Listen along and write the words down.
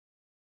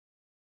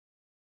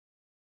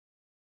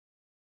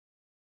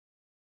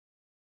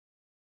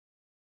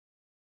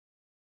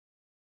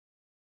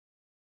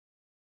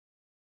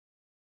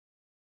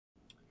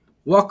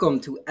Welcome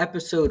to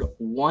episode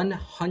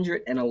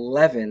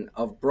 111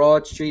 of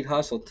Broad Street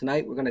Hustle.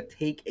 Tonight we're going to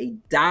take a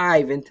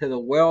dive into the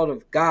world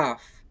of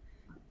golf.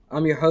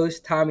 I'm your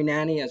host, Tommy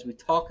Nanny, as we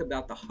talk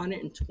about the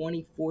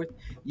 124th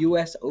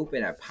U.S.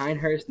 Open at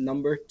Pinehurst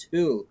number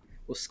 2.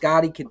 Will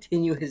Scotty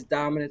continue his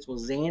dominance? Will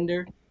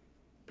Xander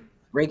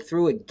break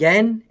through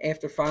again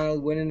after finally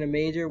winning the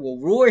major? Will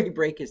Rory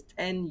break his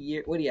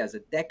 10-year, what he has, a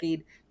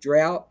decade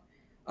drought?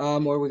 Or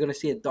we're going to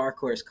see a dark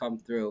horse come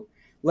through?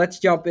 Let's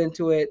jump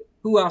into it.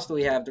 Who else do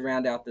we have to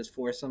round out this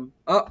foursome?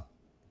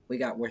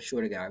 We're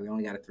short a guy. We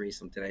only got a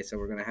threesome today, so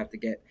we're going to have to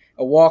get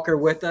a walker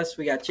with us.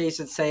 We got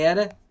Jason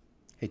Sayeda.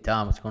 Hey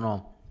Tom, what's going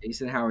on?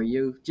 Jason, how are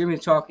you? Jimmy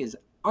Chalk is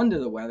under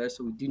the weather,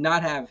 so we do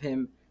not have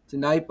him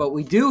tonight, but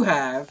we do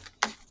have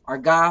our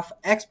golf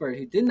expert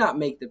who did not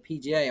make the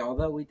PGA,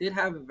 although we did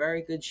have a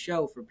very good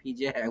show for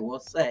PGA, I will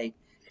say.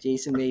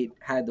 Jason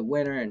had the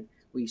winner, and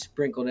we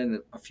sprinkled in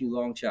a few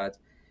long shots,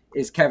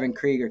 is Kevin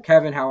Krieger.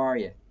 Kevin, how are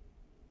you?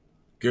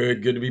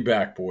 Good to be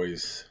back,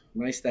 boys.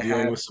 Nice to Dealing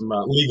have. with some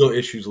legal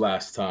issues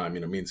last time.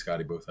 Me and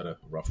Scotty both had a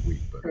rough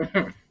week,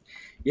 but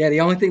Yeah, the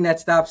only thing that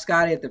stopped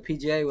Scotty at the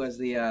PGA was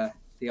the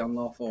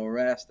unlawful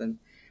arrest. And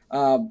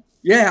how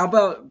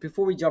about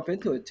before we jump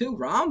into it too?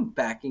 Rom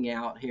backing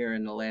out here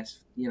in the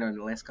last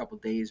couple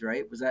of days,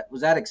 right? Was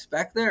that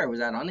expected or was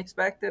that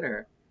unexpected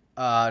or?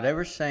 They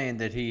were saying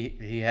that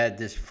he had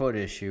this foot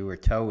issue or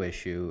toe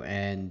issue,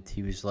 and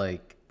he was going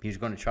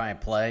to try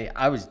and play.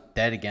 I was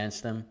dead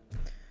against him,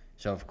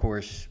 so of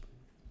course.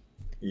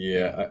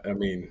 yeah,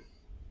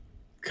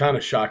 kind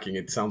of shocking.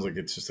 It sounds like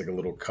it's just like a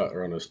little cut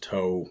on his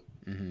toe.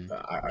 I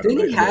don't Didn't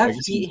know. he have I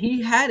guess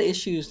he had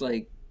issues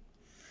like?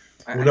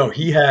 well, no,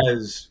 he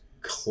has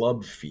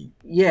club feet.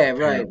 Yeah,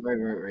 right.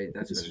 Apparently.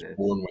 That's He's what it just is.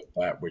 born with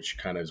that, which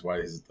kind of is why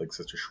he's like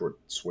such a short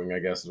swing. I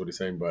guess is what he's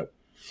saying. But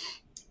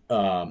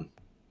no,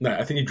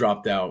 I think he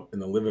dropped out in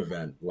the live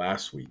event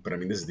last week. But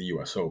this is the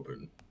U.S.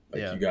 Open.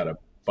 Like Yeah. you got to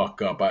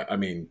buck up.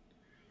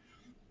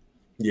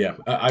 Yeah,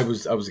 I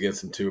was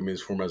against him too.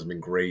 His form hasn't been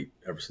great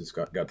ever since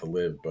got to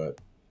live, but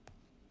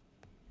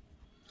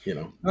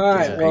All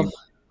right. Yeah. Well,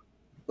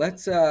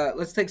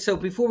 let's take. So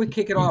before we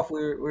kick it off,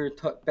 we were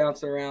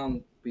bouncing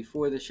around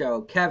before the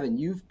show. Kevin,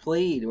 you've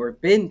played or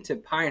been to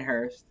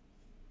Pinehurst.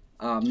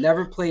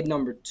 Never played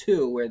number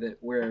 2, where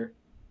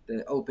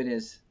the Open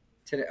is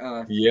today.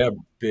 yeah,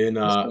 been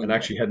This and Monday.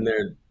 actually heading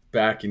there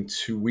back in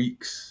 2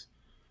 weeks.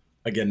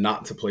 Again,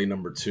 not to play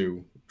number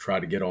 2. Try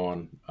to get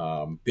on.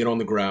 Been on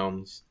the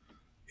grounds.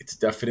 It's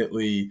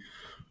definitely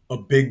a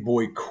big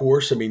boy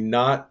course.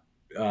 Not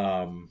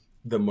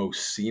the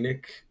most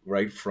scenic,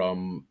 right?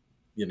 From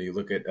you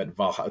look at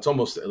Valhalla. It's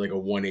almost like a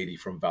 180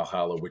 from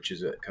Valhalla, which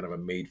is a kind of a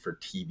made for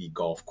TV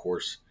golf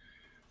course.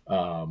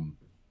 Ton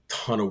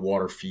of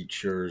water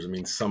features.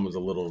 Some was a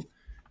little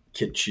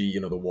kitschy,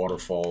 the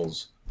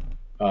waterfalls.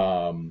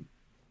 Um,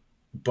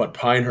 but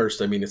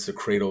Pinehurst, it's the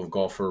cradle of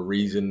golf for a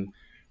reason.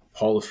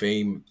 Hall of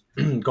Fame,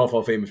 Golf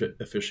Hall of Fame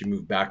officially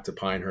moved back to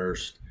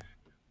Pinehurst.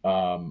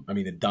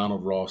 The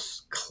Donald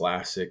Ross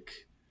Classic.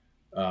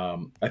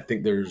 I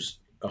think there's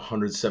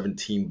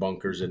 117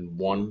 bunkers in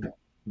one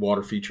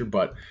water feature,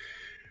 but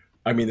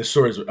the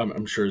stories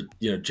I'm sure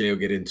Jay will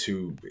get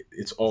into.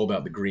 It's all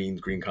about the green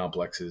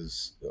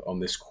complexes on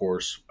this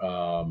course,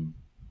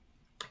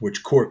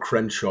 which Court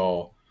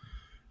Crenshaw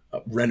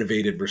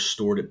renovated,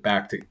 restored it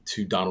back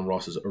to Donald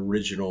Ross's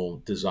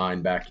original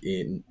design back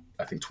in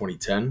I think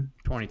 2010.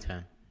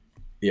 2010.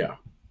 Yeah,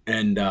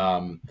 and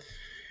I'm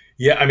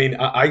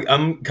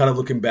kind of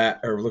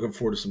looking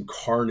forward to some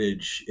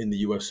carnage in the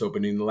U.S.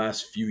 Open in the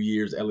last few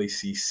years.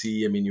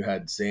 LACC. You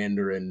had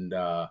Xander and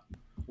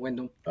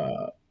Wyndham.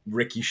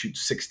 Ricky shoot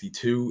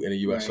 62 in a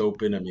U.S. Right.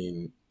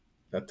 Open.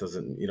 That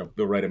doesn't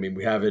Bill Wright.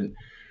 We haven't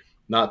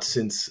not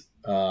since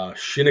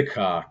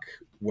Shinnecock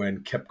when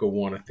Koepka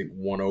won. I think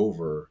 1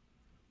 over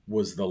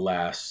was the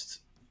last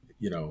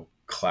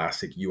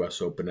classic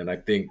U.S. Open, and I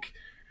think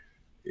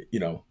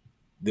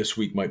this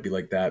week might be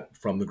like that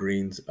from the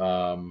greens.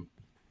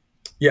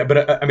 Yeah,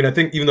 but I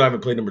think even though I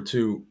haven't played number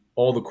 2,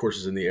 all the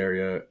courses in the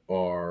area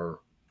are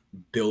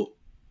built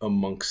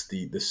amongst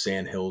the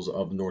sand hills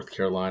of North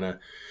Carolina.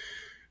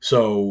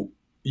 So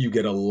you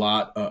get a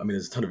lot.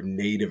 There's a ton of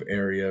native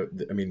area.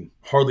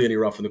 Hardly any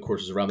rough in the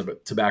courses around there.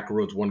 But Tobacco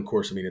Road's one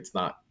course. It's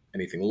not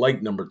anything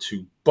like number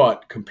 2,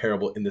 but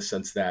comparable in the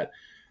sense that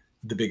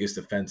the biggest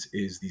offense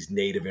is these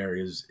native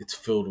areas. It's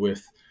filled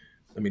with.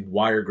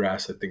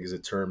 Wiregrass, I think, is a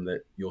term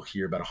that you'll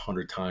hear about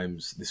 100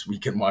 times this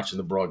weekend watching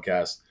the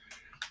broadcast.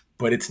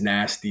 But it's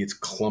nasty. It's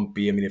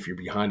clumpy. If you're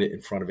behind it,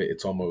 in front of it,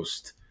 it's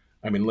almost.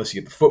 Unless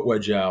you get the foot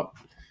wedge out,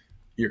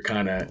 you're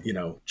kind of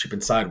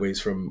chipping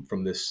sideways from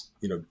this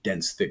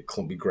dense, thick,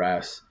 clumpy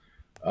grass.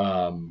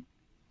 But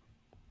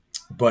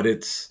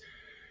it's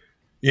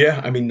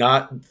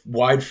not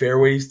wide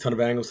fairways, ton of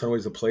angles, ton of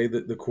ways to play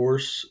the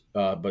course,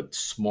 but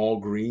small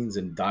greens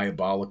and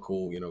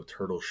diabolical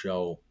turtle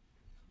shell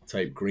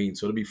type greens.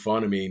 So it'll be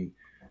fun.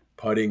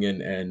 Putting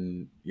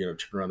and chipping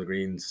around the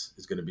greens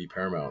is going to be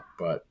paramount.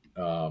 But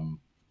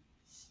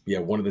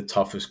one of the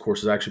toughest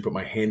courses. I actually put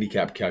my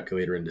handicap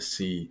calculator in to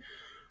see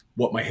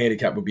what my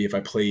handicap would be if I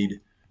played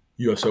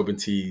U.S. Open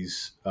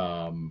tees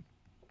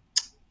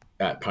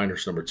at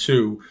Pinehurst number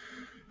 2.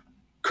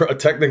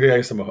 Technically, I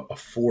guess I'm a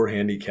 4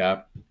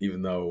 handicap,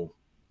 even though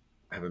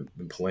I haven't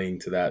been playing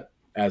to that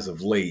as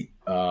of late.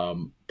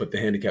 But the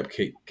handicap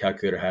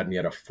calculator had me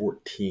at a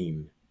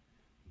 14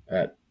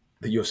 at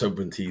the U.S.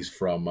 Open tees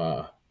from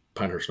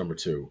Pinehurst number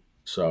 2.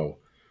 So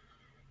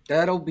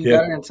That'll be yeah,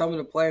 better than some of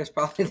the players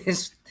probably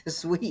this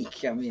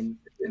week. I mean,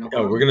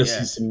 we're gonna see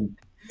Yeah, some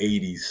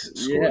 80s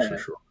scores for yeah.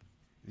 sure.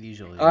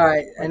 usually, All yeah.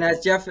 right, and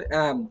as Jeff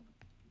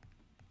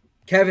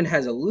Kevin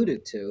has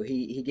alluded to,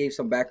 he gave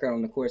some background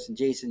on the course, and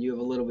Jason, you have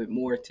a little bit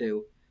more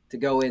to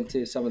go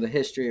into some of the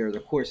history or the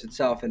course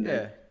itself, and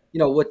then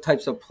Yeah. what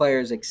types of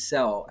players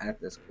excel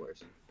at this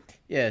course.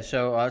 Yeah,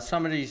 so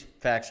some of these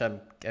facts I'm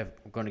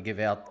going to give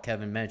out,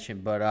 Kevin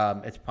mentioned, but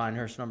it's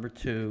Pinehurst number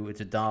 2.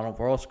 It's a Donald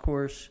Ross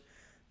course.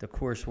 The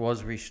course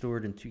was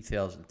restored in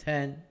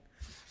 2010.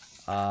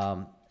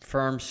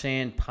 Firm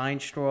sand, pine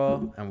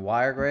straw, and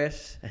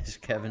wiregrass, as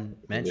Kevin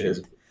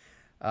mentioned.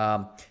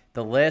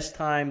 The last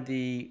time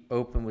the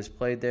Open was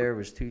played there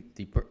was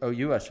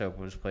U.S.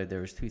 Open was played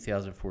there was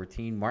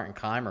 2014. Martin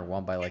Keimer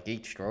won by like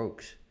 8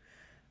 strokes.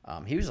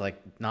 He was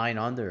like 9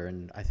 under,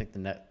 and I think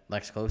the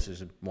next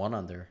closest is 1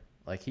 under.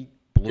 Like he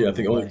blew. Yeah, I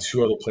think away. only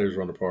 2 other players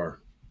were on the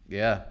par.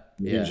 Yeah,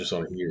 He was just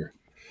on here.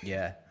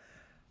 yeah.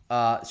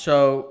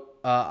 So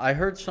I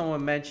heard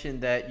someone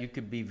mention that you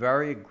could be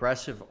very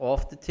aggressive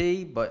off the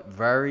tee, but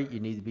you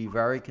need to be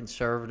very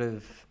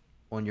conservative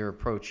on your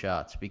approach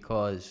shots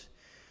because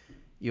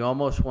you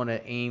almost want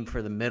to aim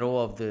for the middle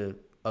of the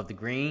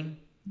green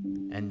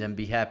and then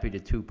be happy to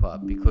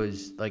 2-putt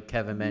because, like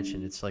Kevin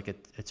mentioned, it's like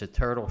it's a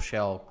turtle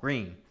shell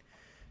green.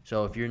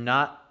 So if you're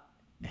not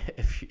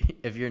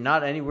if you're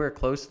not anywhere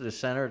close to the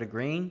center of the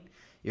green,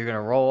 you're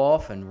gonna roll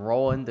off and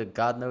roll into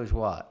God knows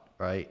what,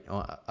 right?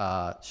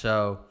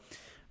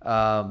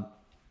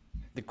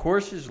 The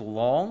course is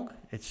long.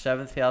 It's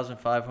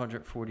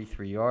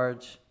 7,543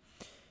 yards.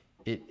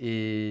 It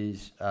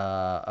is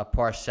a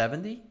par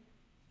 70.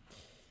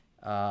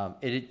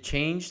 It had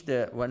changed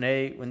when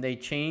they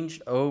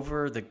changed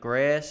over the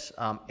grass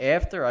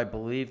after I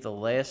believe the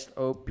last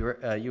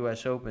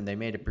U.S. Open they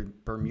made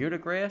it Bermuda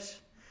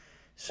grass.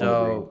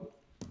 So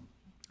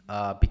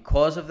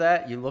because of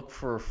that, you look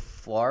for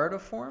Florida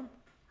form,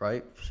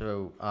 right?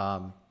 So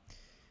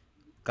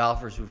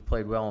golfers who've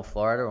played well in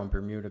Florida on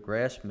Bermuda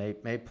grass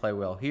may play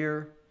well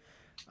here.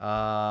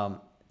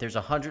 There's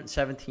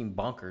 117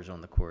 bunkers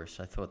on the course.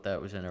 I thought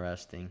that was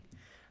interesting.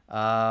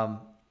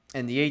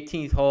 And the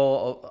 18th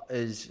hole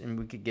is, and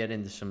we could get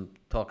into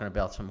talking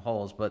about some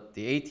holes, but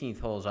the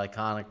 18th hole is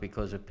iconic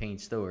because of Payne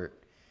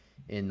Stewart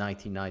in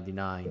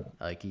 1999.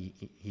 Like he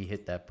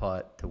hit that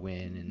putt to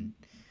win, and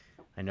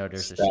I know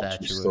there's a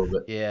statue of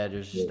him. Yeah,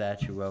 there's a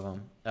statue of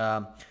him.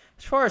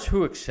 As far as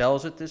who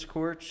excels at this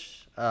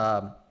course,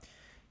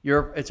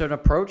 it's an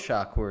approach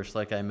shot course,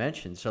 like I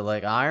mentioned. So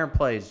like iron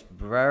play is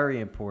very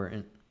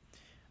important.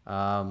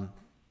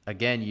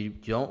 Again, you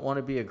don't want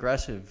to be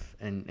aggressive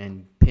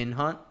and pin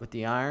hunt with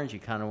the irons. You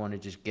kind of want to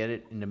just get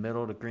it in the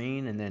middle of the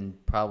green and then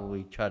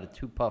probably try to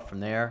 2-putt from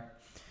there.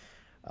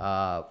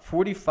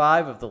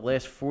 45 of the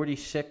last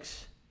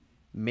 46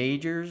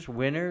 majors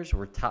winners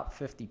were top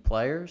 50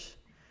 players.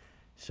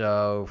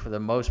 So for the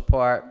most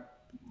part,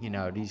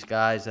 these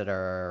guys that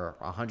are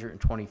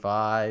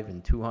 125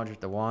 and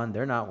 200 to 1,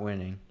 they're not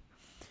winning.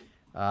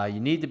 You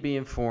need to be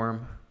in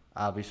form,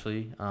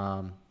 obviously,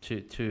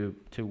 to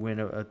win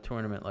a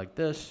tournament like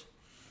this.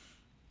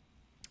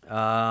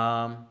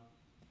 And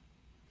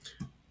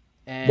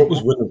what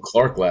was Wyndham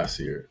Clark last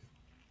year?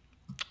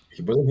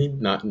 Wasn't he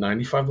not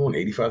 95 to 1,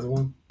 85 to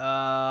 1?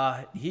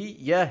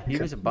 He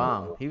was a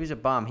bomb. He was a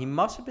bomb. He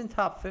must have been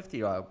top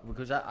 50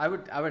 because I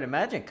would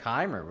imagine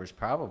Keimer was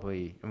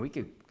probably, and we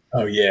could.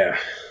 Oh yeah,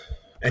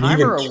 and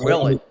Keimer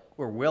even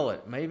or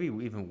Willett, maybe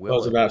even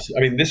Willett. I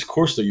mean, this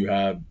course that you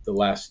have, the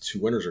last 2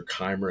 winners are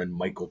Keimer and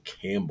Michael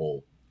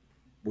Campbell,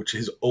 which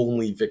his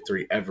only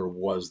victory ever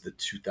was the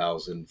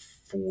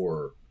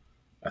 2004,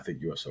 I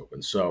think, U.S. Open.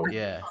 So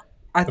yeah.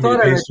 I thought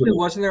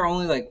wasn't there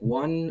only like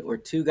 1 or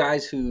 2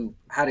 guys who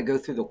had to go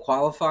through the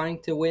qualifying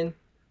to win?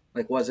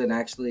 Like wasn't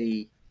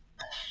actually,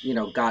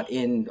 got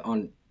in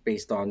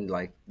based on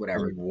like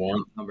whatever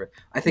number.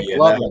 I think did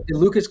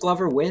Lucas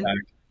Glover win?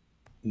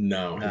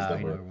 No, he's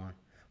never won.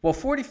 Well,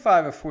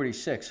 45 or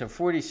 46. So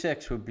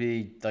 46 would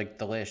be like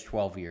the last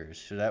 12 years.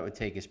 So that would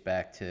take us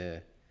back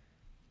to.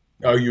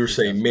 Oh, you were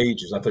saying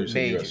majors. I thought you said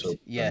majors. US Open.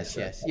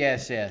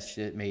 Yes,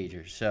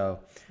 majors. So,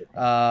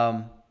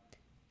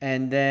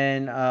 and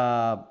then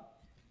I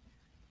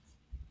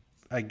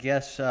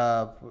guess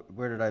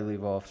where did I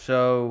leave off?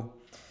 So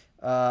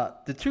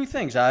the 2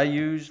 things I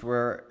used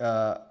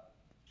were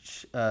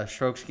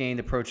strokes gained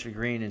approach the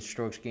green and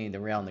strokes gained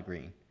around the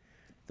green.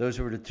 Those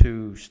were the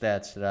 2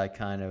 stats that I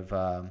kind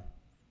of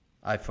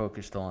I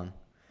focused on.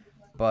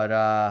 But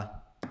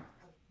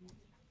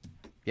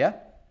yeah.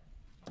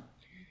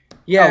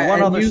 Yeah.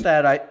 One other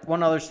stat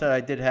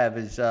I did have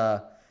is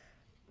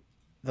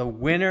the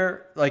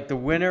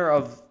winner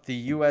of the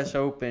U.S.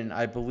 Open,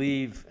 I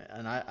believe,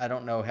 and I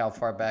don't know how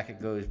far back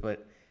it goes,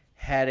 but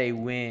had a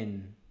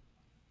win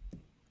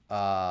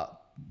uh,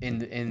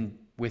 in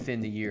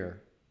within the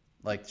year.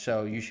 Like,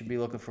 so you should be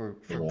looking for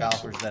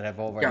golfers that have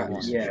already Got won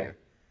this yeah, year.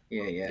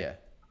 yeah. Yeah.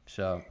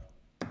 So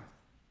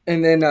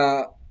And then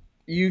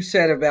you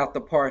said about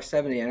the par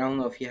 70. I don't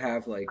know if you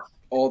have like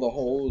all the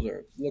holes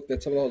or looked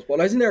at some of those. Well,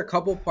 isn't there a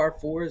couple par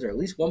fours or at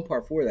least one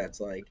par four that's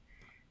like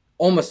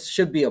almost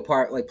should be a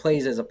par like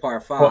plays as a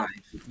par Well,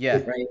 five, yeah.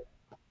 right?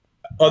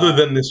 other Uh,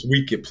 than this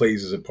week, it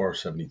plays as a par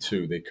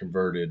 72. They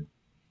convert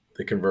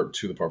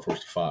to the par fours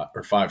to five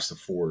or fives to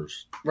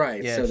fours.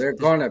 Right. yeah.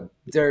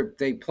 So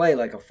they play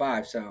like a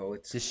five. So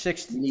The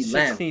it's you need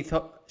length.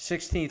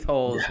 16th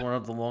hole is Yeah, one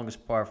of the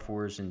longest par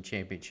fours in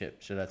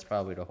championship. So that's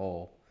probably the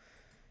hole.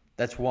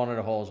 That's one of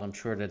the holes. I'm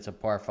sure that's a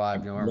par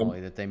five Num- normally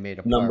that they made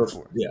a par number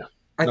four. yeah,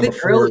 I number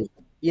think four, early.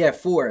 Yeah,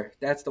 four.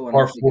 That's the one I'm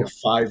par thinking four of.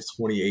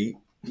 528.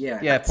 Yeah.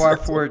 Yeah, par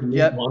That's four. on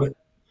Yep, it.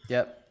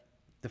 yep.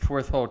 The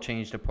fourth hole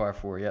changed to par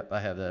four. Yep, I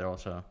have that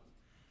also.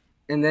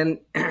 And then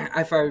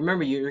if I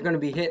remember, you're going to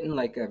be hitting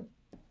like a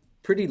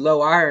pretty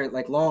low iron,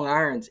 like long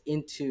irons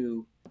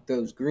into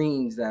those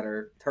greens that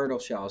are turtle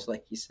shells,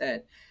 like you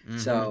said. Mm-hmm.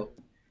 So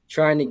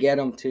trying to get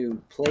them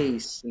to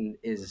place and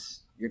is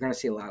you're going to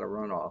see a lot of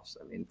runoffs.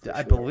 I mean, for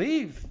I sure.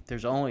 believe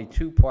there's only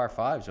two par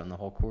fives on the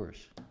whole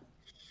course.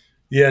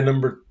 Yeah,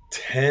 number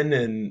 10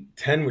 and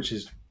 10, which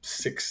is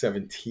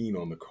 617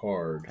 on the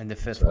card. And the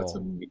fifth So that's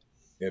hole.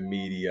 a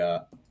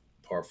media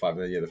par five.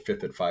 And then, yeah, the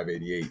fifth at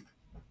 588.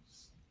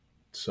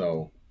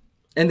 So,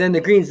 And then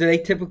the greens, do they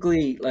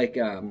typically like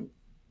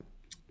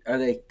are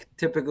they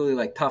typically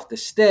like tough to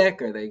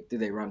stick? Or do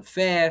they run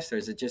fast, or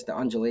is it just the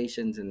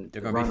undulations and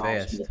They're the gonna be runoffs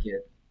fast. make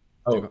it?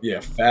 oh, yeah,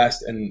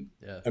 fast. And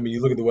Yeah. I mean,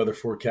 you look at the weather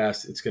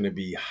forecast, it's going to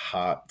be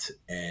hot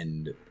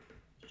and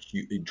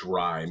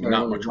dry. I mean, not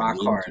Certainly much rock wind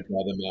to hard.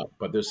 draw them out,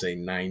 but they're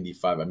saying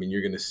 95. I mean,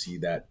 you're going to see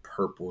that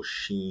purple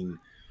sheen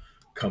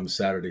come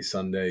Saturday,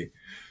 Sunday.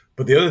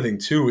 But the other thing,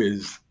 too,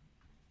 is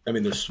I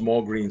mean, there's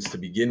small greens to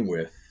begin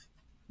with,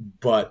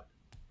 but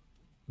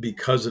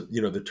because of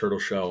the turtle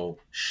shell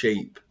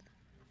shape,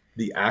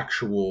 the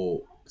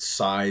actual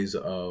size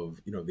of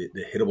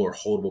the hittable or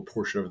holdable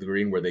portion of the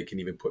green where they can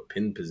even put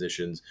pin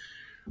positions.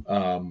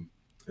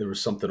 There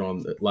was something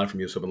on live from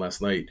US Open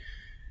last night.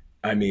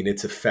 I mean,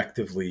 it's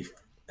effectively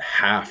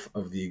half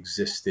of the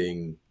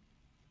existing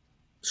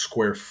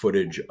square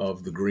footage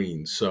of the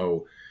green.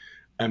 So,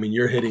 I mean,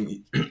 you're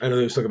hitting. I know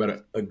they was talking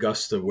about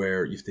Augusta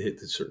where you have to hit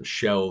the certain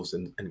shelves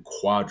and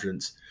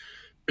quadrants.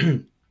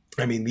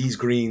 I mean, these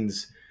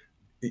greens,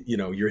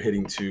 you're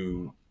hitting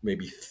to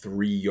maybe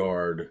 3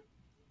 yard,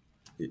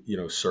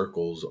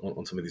 circles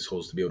on some of these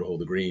holes to be able to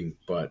hold the green.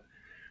 But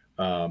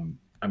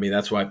I mean,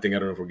 that's why I think I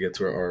don't know if we'll get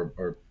to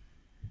our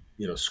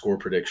score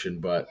prediction,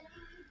 but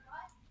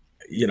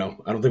I don't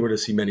think we're going to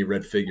see many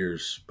red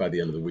figures by the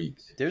end of the week.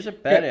 There's a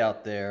bet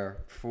out there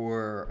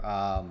for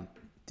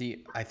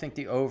I think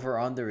the over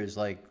under is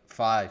like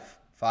five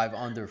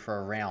under for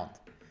a round.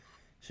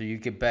 So you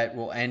could bet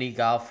will any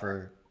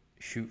golfer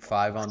shoot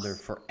 5 under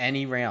for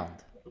any round?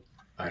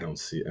 I don't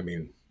see. I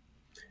mean,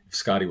 if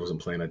Scotty wasn't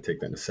playing, I'd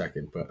take that in a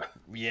second. But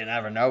You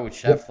never know with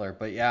Scheffler.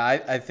 But yeah,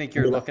 I think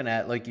you're looking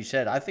at, like you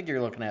said, I think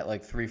you're looking at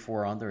like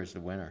 3-4 under as the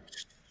winner.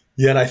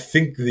 yeah, and I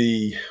think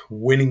the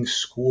winning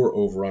score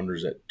over under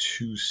is at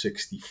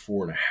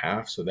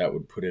 264.5, so that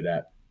would put it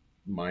at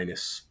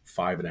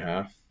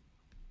 -5.5.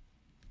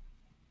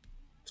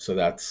 So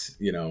that's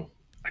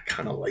I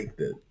kind of like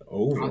the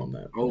over on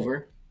that.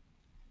 Over.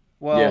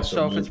 Well, Yeah,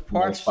 so if it's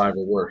 -5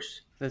 or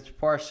worse. if it's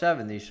par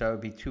 70, so it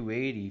would be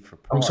 280 for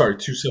par. I'm sorry,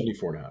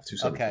 274.5.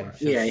 Okay, 274.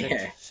 so Yeah, six,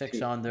 yeah.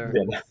 six under,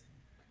 Yeah.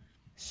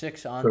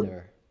 6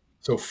 under.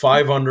 So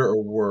 5 under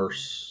or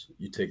worse,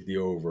 you take the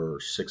over.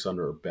 6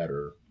 under or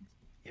better.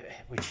 Yeah,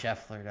 with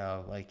Scheffler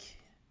though, like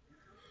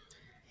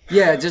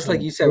Yeah, just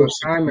like you said with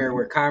Keimer,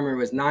 where Keimer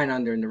was 9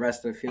 under and the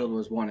rest of the field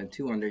was 1 and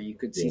 2 under, you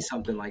could see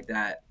something like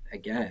that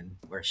again,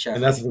 where And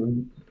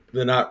Sheffield.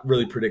 they're not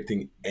really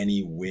predicting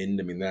any wind.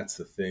 I mean, that's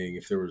the thing.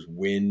 If there was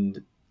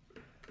wind,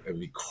 it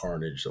would be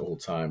carnage the whole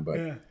time.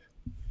 But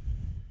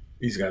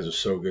these guys are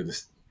so good,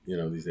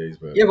 these days.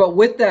 But Yeah, but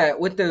with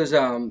those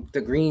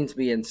the greens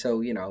being so,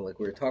 like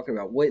we were talking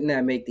about, wouldn't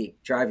that make the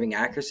driving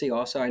accuracy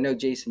also? I know,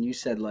 Jason, you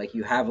said like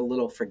you have a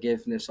little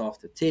forgiveness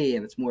off the tee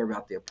and it's more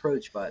about the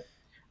approach, but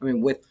I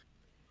mean, with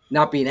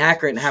not being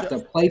accurate and have to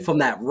play from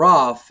that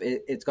rough,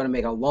 it's going to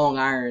make a long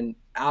iron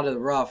out of the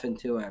rough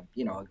into a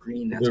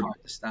green that's hard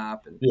to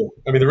stop. And yeah,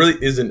 I mean, there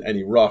really isn't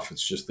any rough.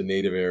 It's just the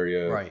native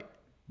area, right.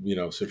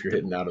 So if you're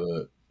hitting out of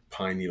the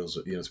pine needles,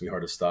 it's gonna be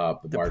hard to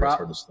stop. The bargain's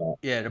hard to stop.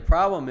 Yeah, the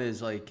problem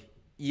is like,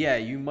 yeah,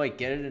 you might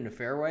get it in the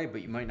fairway,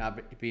 but you might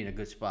not be in a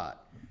good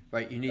spot,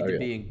 right? You need to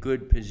be in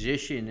good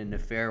position in the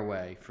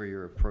fairway for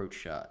your approach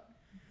shot.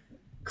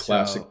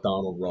 Classic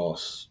Donald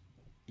Ross.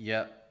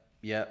 Yep.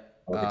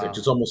 Architecture.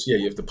 It's almost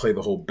you have to play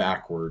the hole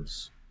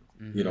backwards.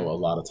 A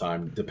lot of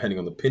time, depending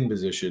on the pin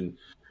position.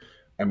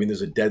 I mean,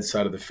 there's a dead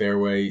side of the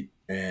fairway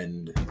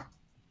and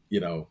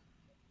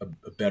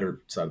a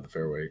better side of the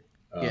fairway.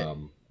 Yeah,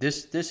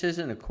 this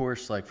isn't a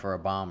course like for a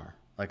bomber,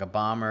 like a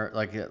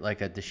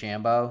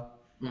DeChambeau.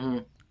 Hmm.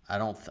 I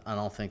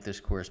don't think this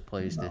course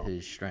plays to No.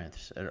 his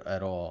strengths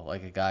at all.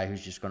 Like a guy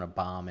who's just going to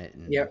bomb it,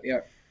 and Yep,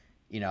 yep.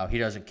 he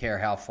doesn't care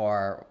how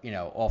far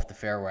off the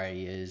fairway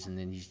he is, and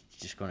then he's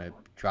just going to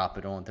drop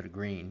it onto the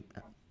green.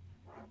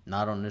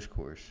 Not on this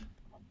course.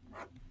 All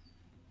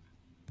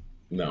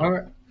No.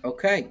 right.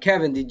 Okay,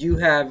 Kevin, did you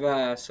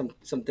have some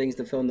things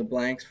to fill in the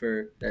blanks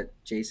for that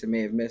Jason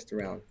may have missed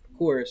around the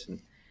course, and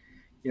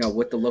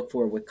what to look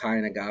for with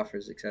kind of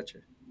golfers,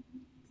 etc.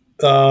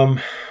 Um,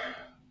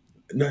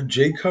 no,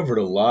 Jay covered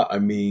a lot. I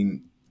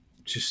mean,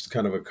 just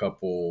kind of a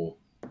couple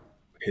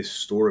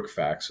historic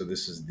facts. So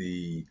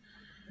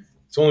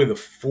it's only the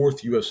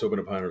fourth U.S. Open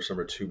of Pinehurst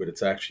number two, but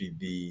it's actually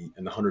the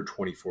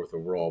 124th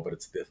overall, but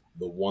it's the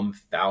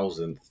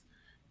 1,000th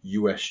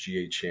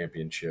USGA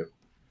championship,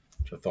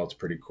 which I thought is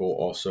pretty cool.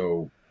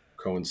 Also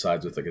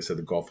coincides with, like I said,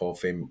 the Golf Hall of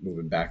Fame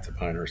moving back to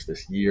Pinehurst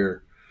this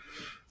year.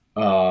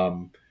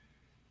 Um,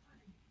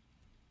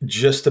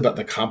 just about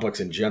the complex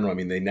in general. I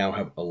mean, they now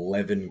have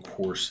 11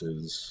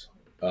 courses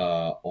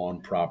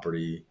on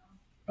property.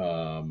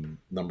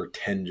 Number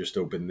 10 just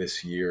opened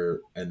this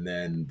year, and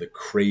then the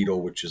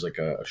Cradle, which is like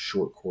a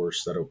short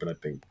course that opened, I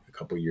think, a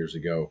couple years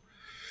ago.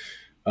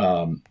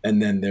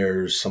 And then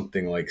there's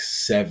something like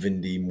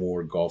 70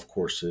 more golf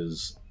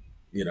courses,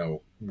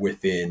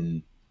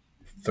 within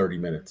 30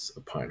 minutes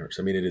of Pinehurst.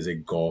 I mean, it is a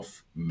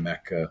golf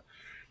mecca.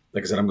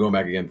 Like I said, I'm going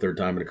back again third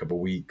time in a couple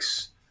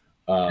weeks.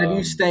 How do you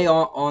Um, stay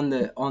on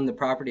the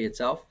property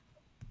itself?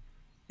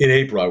 in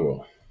April, I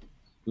will.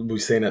 We'll be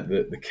staying at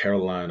the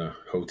Carolina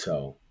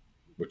Hotel,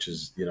 which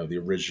is, the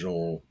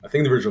original, I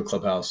think the original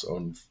clubhouse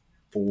on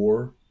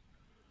four,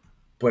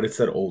 but it's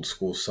that old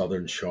school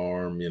Southern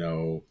charm,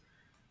 the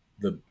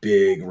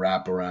big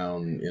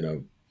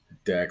wraparound,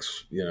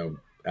 decks,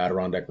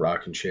 Adirondack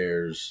rocking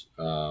chairs.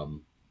 For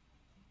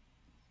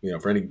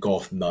any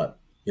golf nut,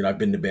 I've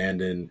been to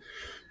Bandon,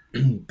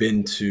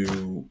 been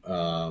to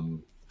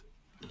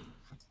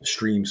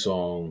Stream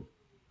Song,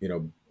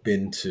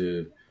 been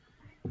to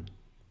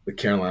the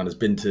Carolinas,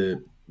 been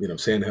to,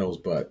 Sand Hills,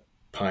 but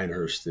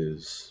Pinehurst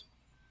is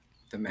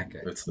The Mecca.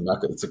 it's the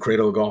mecca. It's the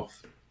cradle of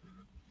golf.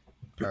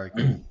 Very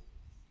cool.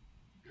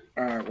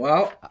 All right.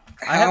 Well,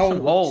 I have some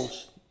how?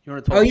 holes. You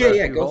want to Oh talk yeah, about a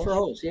yeah. few Go holes? for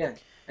holes. Yeah,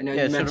 I know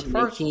Yeah. you So the mentioned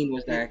first, 18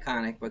 was the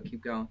iconic, but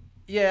keep going.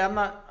 yeah, I'm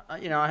not.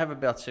 I have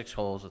about 6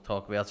 holes to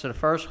talk about. So the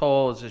first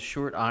hole is a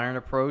short iron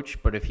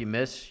approach, but if you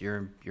miss,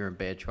 you're in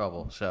bad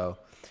trouble. So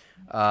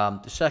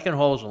the second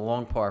hole is a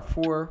long par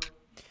four.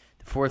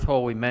 The fourth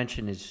hole we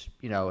mentioned is,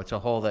 it's a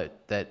hole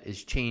that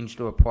is changed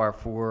to a par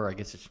four. I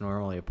guess it's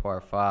normally a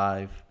par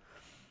five.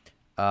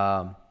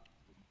 Um,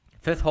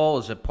 Fifth hole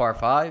is a par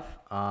five.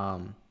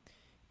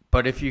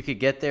 But if you could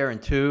get there in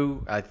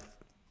two,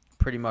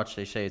 pretty much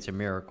they say it's a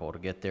miracle to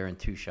get there in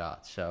 2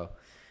 shots. So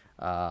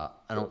I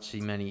don't see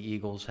many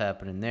eagles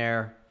happening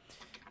there.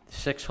 The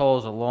sixth hole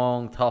is a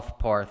long, tough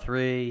par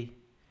three.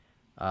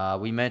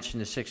 We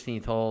mentioned the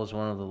 16th hole is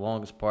one of the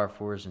longest par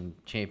fours in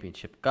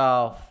championship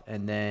golf.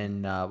 And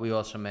then we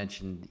also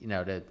mentioned,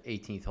 the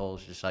 18th hole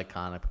is just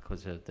iconic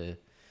because of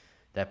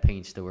that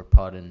Payne Stewart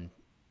putt and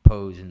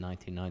pose in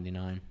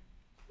 1999.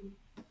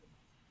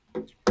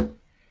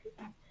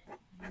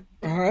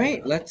 All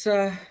right,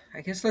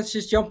 I guess let's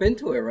just jump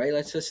into it, right?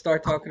 Let's just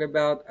start talking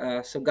about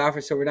some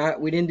golfers. So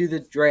we didn't do the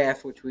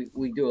draft, which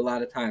we do a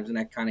lot of times, and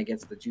that kind of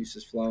gets the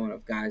juices flowing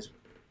of guys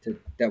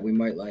that we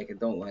might like and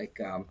don't like.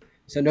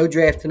 So no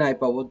draft tonight,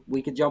 but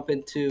we could jump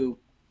into.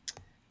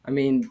 I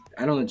mean,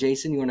 I don't know,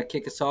 Jason, you want to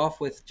kick us off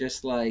with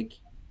just like,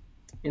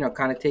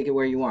 kind of take it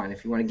where you want.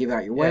 If you want to give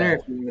out your winner, Yeah.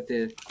 if you want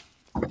to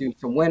do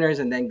some winners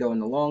and then go in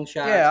the long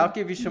shots. Yeah, I'll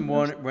give you some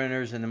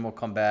winners, and then we'll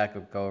come back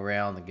and go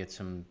around and get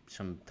some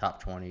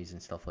top 20s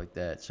and stuff like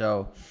that.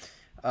 So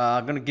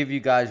I'm going to give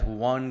you guys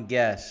one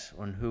guess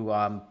on who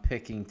I'm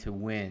picking to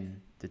win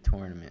the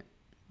tournament.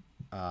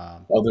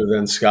 Other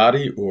than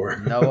Scotty, or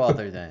No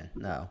other than,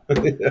 no.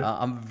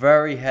 I'm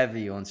very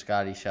heavy on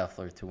Scotty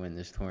Scheffler to win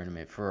this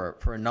tournament for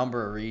a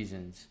number of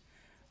reasons.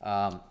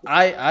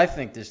 I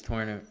think this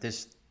tournament,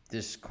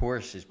 this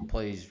course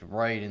plays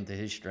right into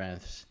his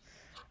strengths.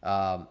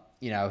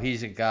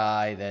 He's a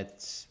guy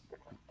that's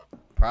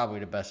probably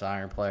the best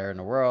iron player in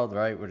the world,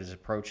 right, with his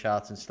approach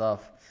shots and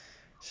stuff.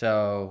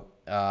 So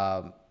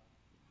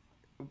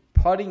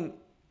putting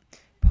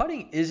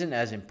isn't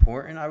as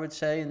important, I would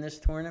say, in this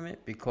tournament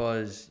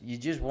because you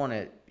just want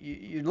to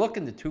you're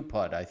looking to two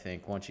putt. I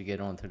think once you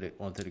get onto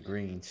the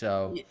green.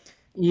 So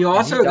You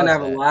also are gonna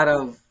have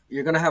that.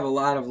 you're gonna have a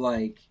lot of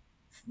like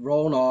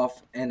rolling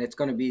off, and it's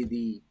gonna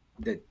be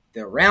the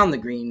around the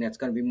green that's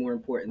gonna be more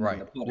important than Right,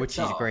 the putt which he's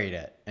itself. great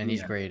at, and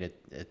he's Yeah. great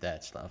at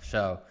that stuff.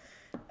 So,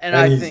 and and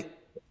I he's think,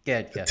 yeah,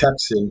 a yeah.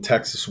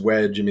 Texas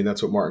wedge. I mean,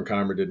 that's what Martin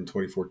Keimer did in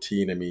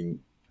 2014. I mean,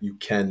 you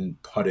can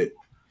putt it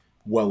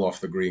well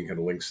off the green, kind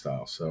of link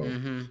style. So,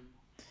 Mm-hmm.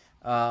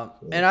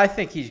 And I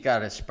think he's got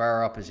to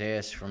spur up his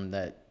ass from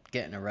that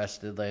getting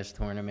arrested last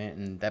tournament,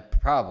 and that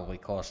probably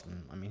cost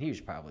him. I mean, he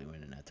was probably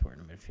winning that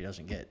tournament if he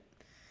doesn't get,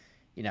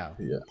 you know,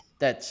 Yeah.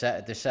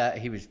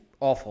 he was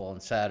awful on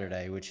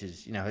Saturday, which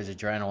is, his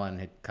adrenaline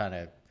had kind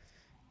of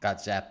got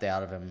zapped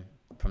out of him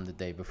from the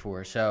day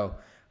before. So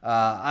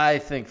I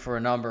think for a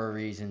number of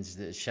reasons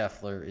that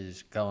Scheffler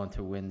is going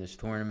to win this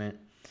tournament.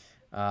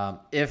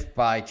 If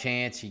by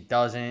chance he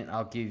doesn't,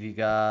 I'll give you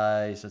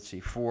guys, let's see,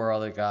 four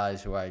other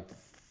guys who I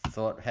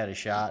thought had a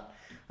shot.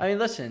 I mean,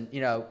 listen,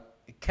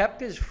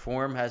 Koepka's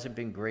form hasn't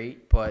been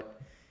great, but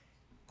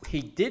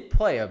he did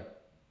play a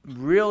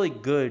really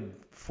good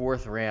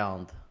fourth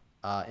round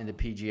in the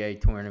PGA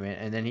tournament,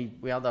 and then we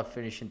wound up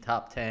finishing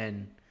top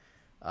 10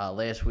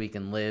 last week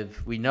in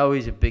Live. We know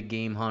he's a big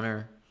game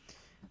hunter.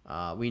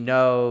 We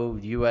know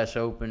the U.S.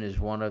 Open is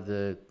one of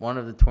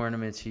the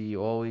tournaments he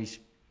always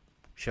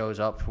shows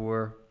up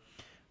for.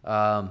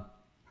 I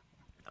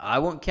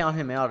won't count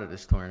him out of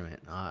this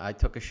tournament. I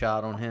took a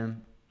shot on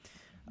him.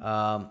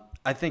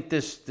 I think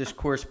this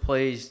course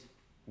plays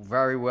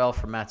very well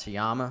for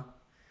Matsuyama.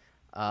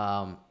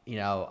 And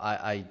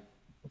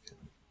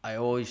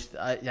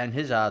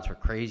his odds were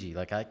crazy.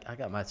 Like I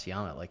got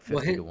Matsuyama at like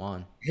 50 to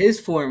 1. His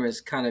form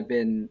has kind of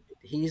been,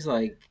 he's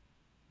like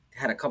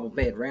had a couple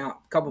bad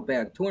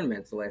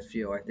tournaments the last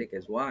few, I think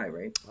is why,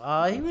 right?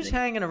 He was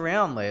hanging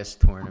around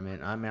last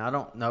tournament. I mean, I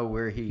don't know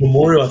where he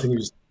Memorial, finished. I think he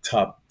was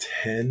top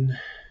 10.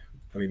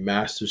 I mean,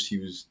 Masters, he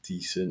was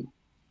decent.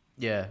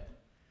 Yeah.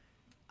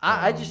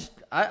 I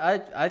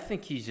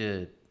think he's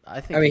a.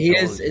 I think. I mean, he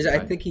is. I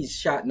think he's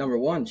shot number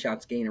one,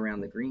 shots gained around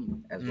the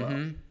green as well.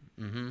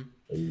 Mm-hmm.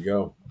 There you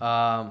go.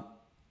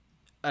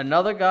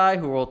 Another guy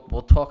who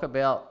we'll talk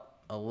about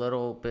a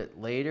little bit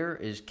later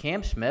is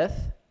Cam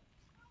Smith.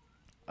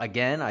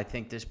 Again, I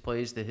think this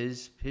plays to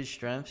his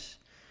strengths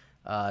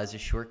as a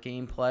short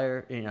game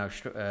player.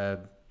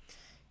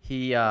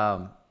 He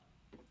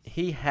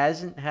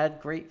hasn't had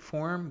great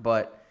form,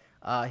 but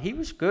he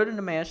was good in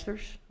the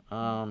Masters.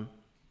 I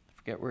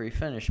forget where he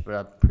finished, but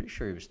I'm pretty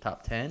sure he was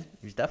top 10.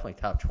 He was definitely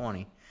top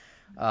 20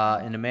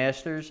 in the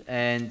Masters,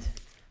 and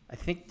I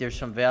think there's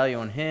some value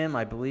on him.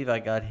 I believe I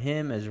got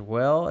him as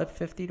well at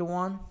 50 to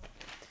 1.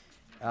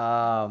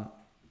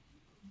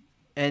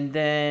 And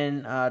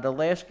then the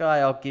last guy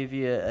I'll give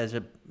you as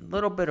a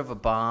little bit of a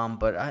bomb,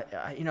 but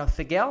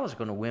Thegal is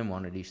going to win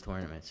one of these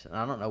tournaments, and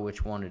I don't know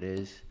which one it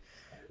is,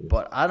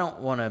 but I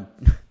don't want to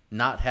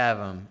not have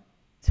him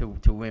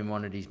to win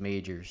one of these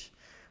majors.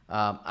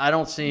 I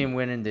don't see him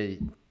winning the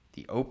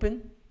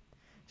Open,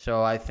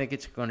 so I think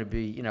it's going to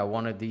be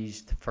one of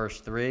these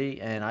first three,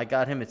 and I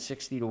got him at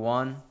 60 to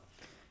 1.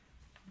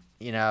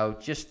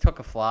 Just took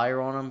a flyer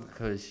on him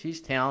because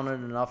he's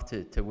talented enough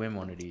to win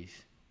one of these.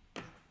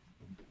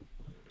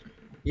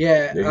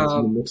 Yeah. He's in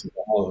the mix of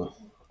Valhalla.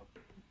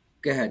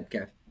 Go ahead,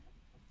 Kev.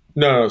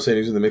 No, I was saying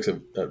he's in the mix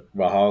of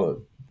Valhalla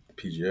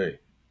PGA.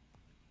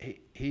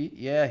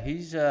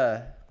 He's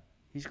going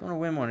to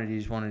win one of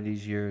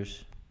these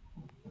years.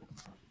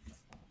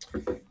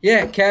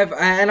 Yeah, Kev,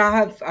 and I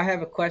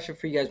have a question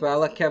for you guys, but I'll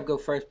let Kev go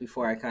first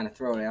before I kind of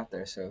throw it out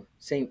there. So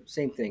same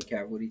thing,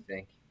 Kev. What do you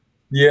think?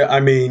 Yeah, I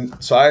mean,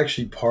 so I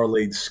actually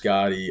parlayed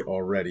Scotty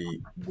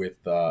already with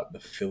the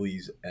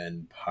Phillies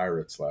and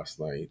Pirates last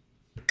night,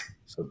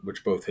 so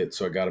which both hit.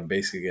 So I got to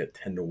basically get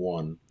 10 to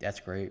 1. That's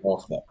great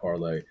off that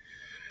parlay.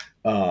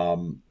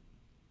 But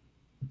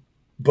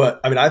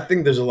I mean, I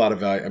think there's a lot of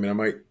value. I mean, I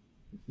might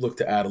look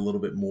to add a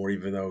little bit more,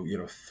 even though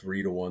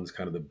 3 to 1 is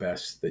kind of the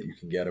best that you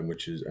can get him,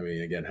 which is, I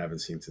mean, again, haven't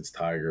seen since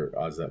Tiger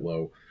odds that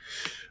low.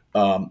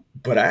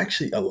 But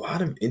actually, a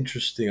lot of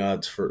interesting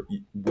odds for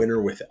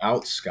winner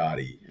without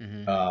Scotty,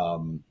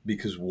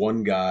 because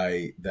one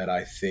guy that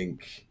I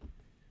think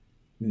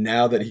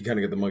now that he kind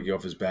of got the monkey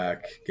off his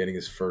back, getting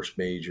his first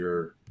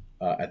major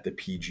at the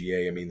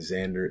PGA, I mean,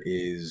 Xander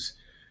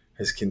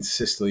has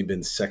consistently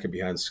been second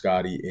behind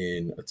Scotty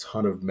in a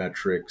ton of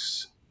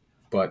metrics,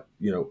 but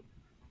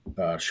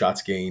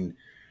shots gained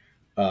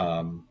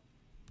has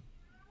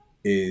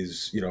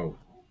been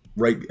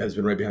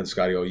right behind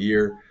Scotty all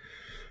year.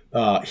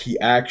 He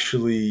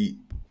actually,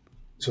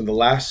 so in the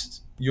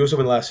last U.S.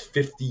 Open, the last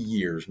 50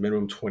 years,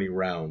 minimum 20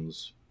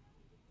 rounds,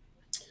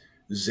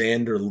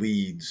 Xander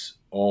leads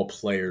all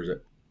players at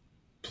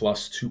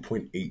plus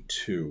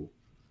 2.82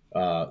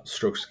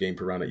 strokes gained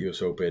per round at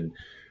U.S. Open.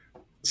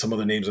 Some of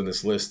the names on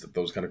this list, that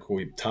was kind of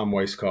cool. Tom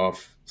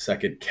Weiskopf,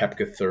 second.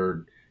 Koepka,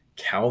 third.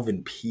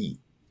 Calvin Peete,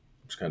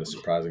 which is kind of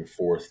surprising,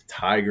 fourth.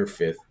 Tiger,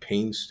 fifth.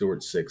 Payne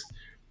Stewart, sixth.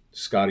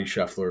 Scotty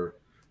Scheffler,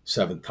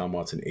 seventh. Tom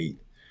Watson,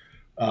 eighth.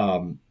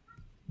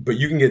 But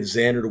you can get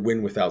Xander to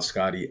win without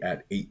Scotty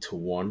at 8 to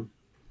 1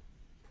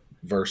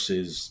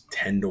 versus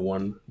 10 to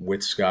 1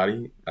 with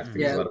Scotty. I think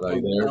there's a lot of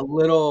value there. A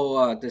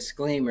little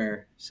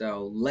disclaimer.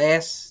 So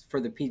last for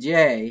the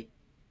PGA,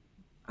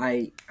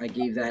 I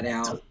gave that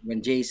out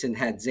when Jason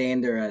had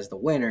Xander as the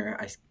winner.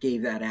 I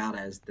gave that out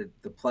as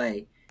the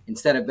play.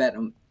 Instead of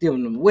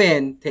doing them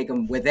win, take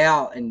them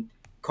without and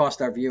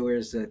cost our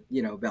viewers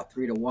about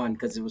 3 to 1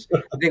 because I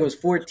think it was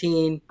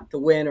 14 to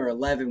win or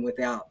 11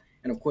 without.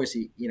 And of course,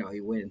 he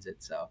wins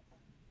it. So,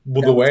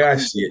 the way I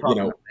see it,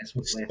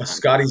 a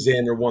Scotty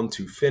Xander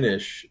 1-2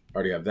 finish,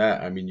 already have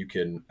that. I mean, you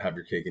can have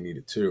your cake and eat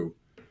it too.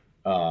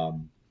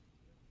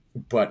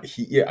 but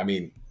yeah, I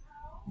mean,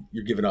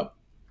 you're giving up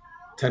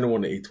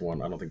 10-1 to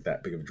 8-1. I don't think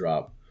that big of a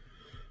drop.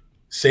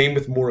 Same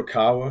with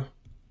Morikawa.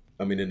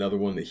 I mean, another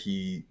one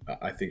that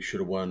I think, should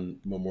have won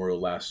Memorial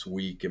last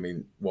week. I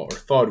mean, well, or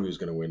thought he was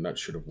going to win, not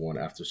should have won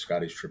after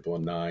Scotty's triple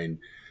and nine.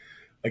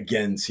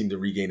 Again, seemed to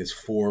regain his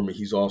form.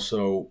 He's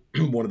also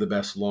one of the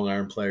best long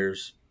iron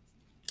players.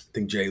 I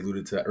think Jay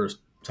alluded to that, or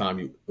Tom,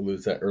 you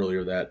alluded to that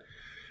earlier, that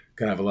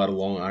kind of have a lot of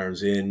long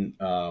irons in.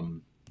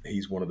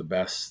 He's one of the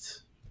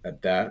best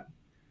at that.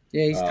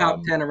 Yeah, he's top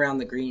Um, 10 around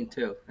the green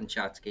too in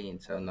shots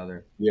gained. So yeah.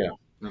 another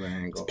His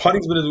angle.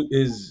 putting's been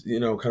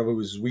kind of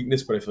his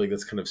weakness, but I feel like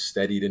that's kind of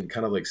steadied, and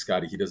kind of like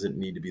Scotty, he doesn't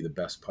need to be the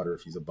best putter.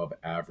 If he's above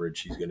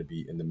average, he's going to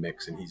be in the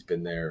mix, and he's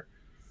been there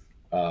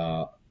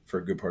for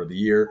a good part of the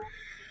year.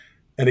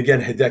 And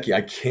again, Hideki,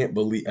 I can't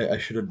believe I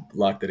should have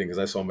locked it in because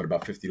I saw him at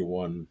about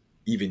 50-1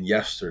 even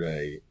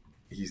yesterday.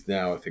 He's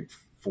now, I think,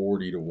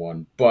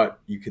 40-1. But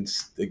you can,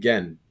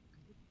 again,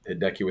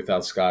 Hideki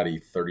without Scotty,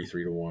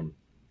 33-1.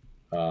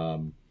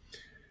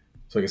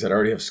 So like I said, I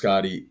already have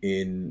Scotty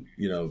in,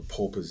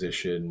 pole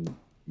position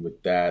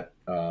with that.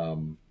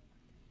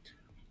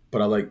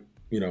 But I like,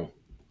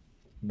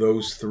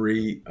 those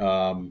three.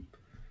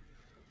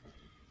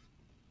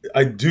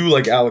 I do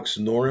like Alex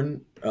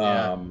Noren.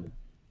 Yeah.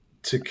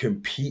 To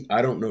compete,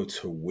 I don't know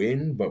to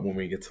win, but when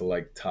we get to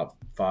like top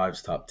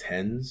fives, top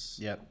tens,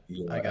 Yep.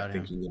 I I got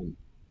think him.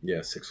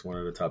 yeah,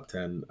 6-1 at a top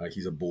 10.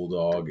 He's a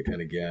bulldog,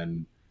 and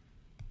again,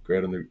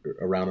 great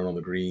around and on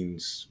the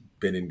greens,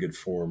 been in good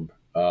form.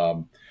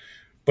 But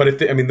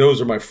I mean,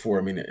 those are my four.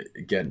 I mean,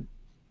 again,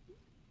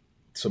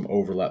 some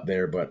overlap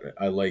there, but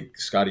I like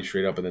Scotty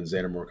straight up, and then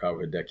Xander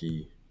Morikawa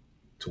Hideki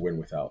to win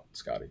without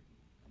Scotty.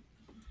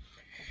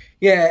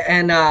 Yeah,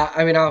 and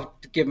I mean, I'll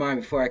give mine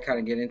before I kind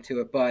of get into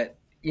it. But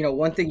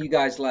one thing you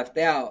guys left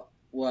out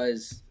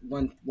was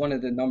one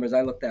of the numbers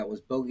I looked at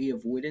was bogey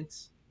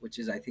avoidance, which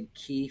is I think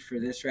key for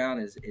this round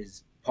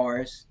is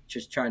pars,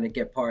 just trying to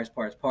get pars,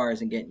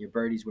 and getting your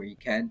birdies where you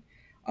can.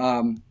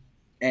 Um,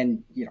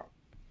 and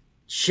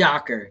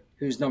shocker,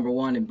 who's number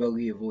one in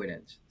bogey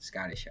avoidance?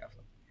 Scotty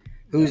Scheffler.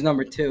 Who's Yep.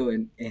 number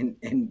two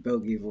in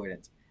bogey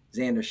avoidance?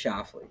 Xander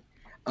Schauffele.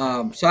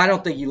 So I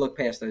don't think you look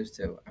past those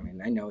two. I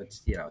mean, I know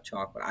it's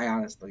chalk, but I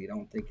honestly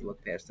don't think you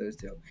look past those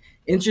two.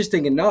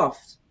 Interesting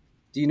enough,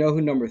 do you know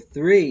who number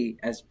three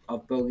as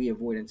of bogey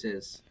avoidance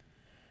is?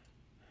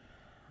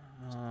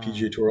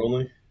 PGA Tour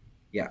only.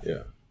 Yeah,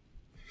 Yeah.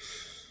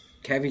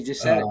 Kev, you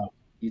just said it. Uh,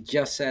 You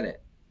just said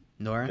it.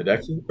 Noren?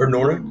 Hideki or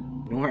Nora?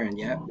 Norton,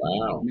 yeah,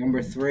 Wow.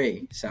 number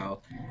three.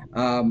 So,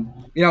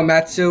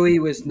 Matsui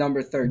was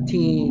number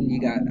 13.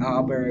 You got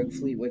Alberg,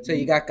 Fleetwood. So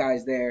you got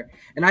guys there,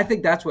 and I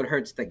think that's what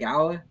hurts the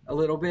Gala a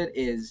little bit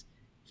is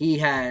he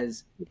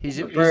has He's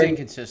a he's very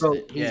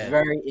inconsistent. he's Yeah.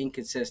 very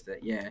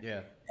inconsistent. Yeah,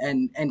 Yeah.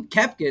 and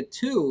Koepka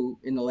too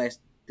in the last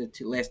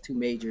two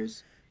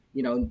majors.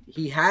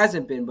 He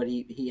hasn't been, but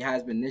he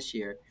has been this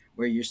year,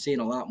 where you're seeing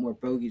a lot more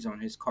bogeys on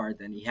his card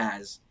than he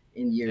has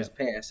in years Yep.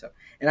 past. So,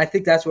 and I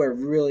think that's where it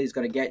really is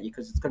going to get you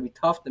because it's going to be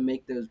tough to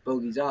make those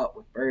bogeys up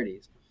with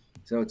birdies.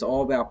 So it's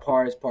all about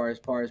pars,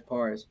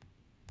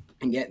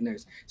 and getting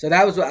those. So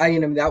that was what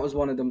that was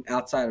one of them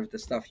outside of the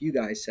stuff you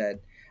guys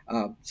said.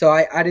 So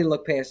I didn't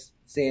look past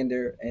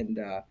Xander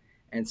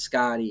and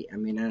Scotty. I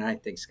mean, and I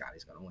think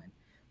Scotty's going to win.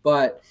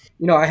 But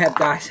I have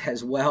guys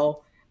as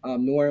well.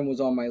 Noren was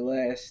on my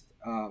list,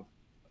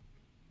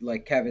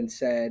 like Kevin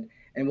said,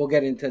 and we'll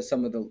get into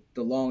some of the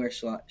longer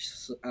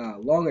shots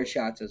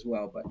as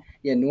well. But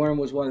yeah, Noren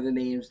was one of the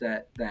names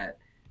that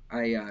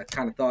I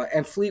kind of thought,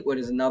 and Fleetwood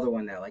is another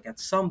one that like at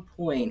some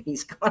point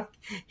he's gonna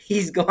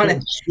Just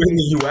win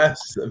the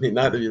U.S. I mean,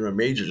 not even a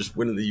major, just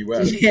winning the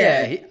U.S.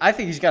 Yeah. yeah. I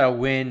think he's got to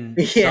win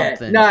Yeah,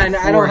 something no, and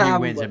I before don't he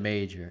have wins him, a but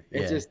major.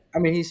 it's Yeah. just I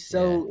mean he's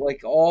so Yeah. like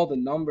all the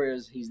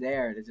numbers he's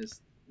there to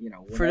just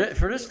For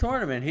this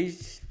tournament,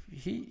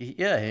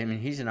 yeah. I mean,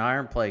 he's an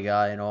iron play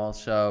guy, and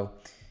also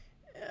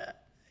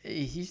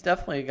he's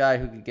definitely a guy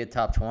who could get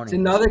top 20. It's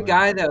in this another tournament.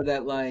 guy though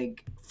that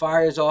like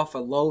fires off a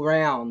low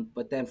round,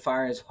 but then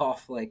fires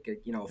off like a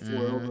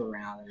four over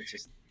round, and it's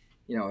just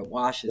it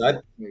washes I,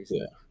 it.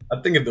 yeah,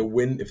 I think if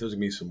there's gonna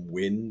be some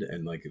wind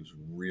and like it was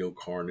real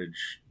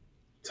carnage,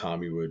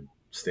 Tommy would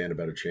stand a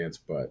better chance.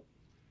 But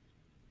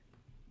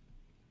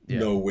Yeah.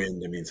 no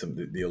wind. I mean, some of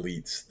the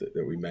elites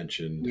that we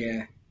mentioned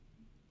Yeah,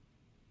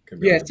 can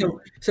be yeah. able to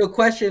beat. So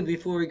question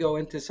before we go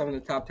into some of the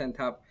top 10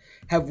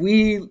 have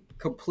we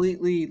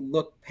completely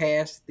looked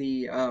past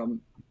the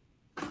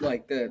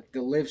like the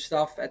live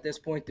stuff at this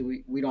point?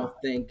 Do we don't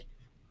think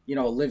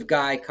live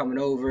guy coming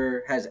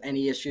over has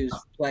any issues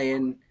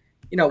playing?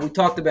 We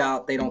talked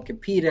about they don't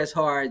compete as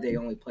hard. They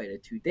only played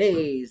it 2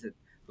 days.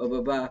 Blah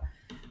blah blah.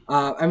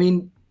 I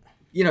mean,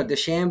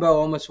 DeChambeau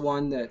almost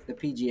won the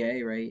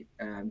PGA, right?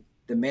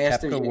 The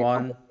Masters. Kepka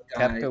won.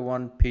 Guy. Kepka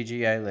won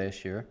PGA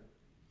last year.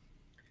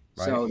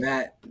 Right. So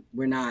that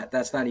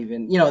that's not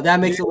even that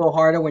makes it a little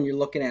harder when you're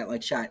looking at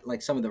like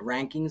some of the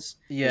rankings.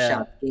 Yeah. The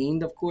shot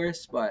gained, of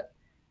course, but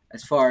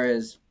as far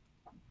as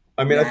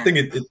I mean, I think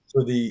it's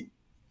for the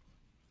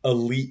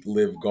elite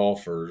live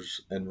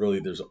golfers, and really,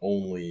 there's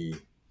only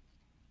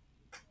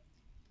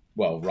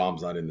well,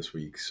 Rahm's not in this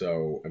week,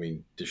 so I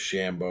mean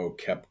DeChambeau,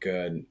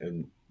 Kepka,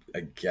 and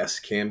I guess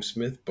Cam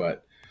Smith,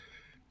 but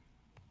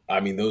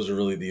I mean those are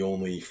really the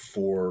only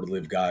four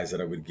live guys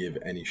that I would give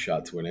any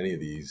shot to win any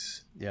of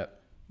these.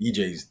 Yep.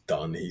 EJ's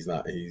done. He's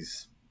not.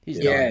 He's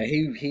you know, Yeah,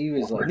 done. he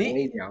was like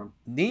way down.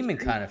 Neiman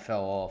kind of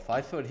fell off. I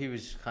thought he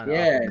was kind of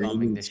up Yeah, and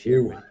coming Neiman this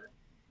year, too. but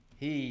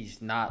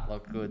he's not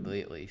looked good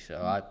lately.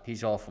 So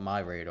he's off of my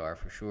radar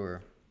for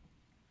sure.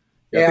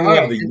 Yeah, I yeah. think a All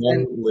lot of right, the and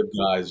young then live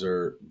guys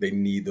they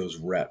need those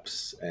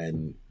reps,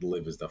 and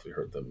live has definitely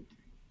hurt them.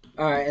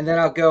 all right, and then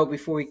I'll go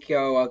before we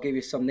go. I'll give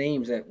you some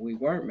names that we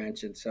weren't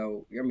mentioned.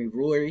 So I mean,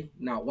 Rory.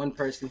 Not one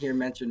person here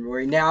mentioned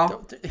Rory.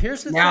 Now,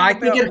 Here's the now thing I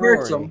think about it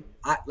hurts Rory. him.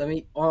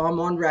 I'm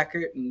on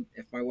record, and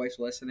if my wife's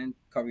listening,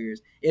 cover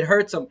yours. It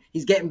hurts him.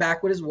 He's getting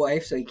back with his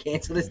wife, so he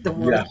canceled his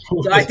divorce.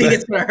 Yeah, So I think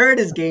it's going to hurt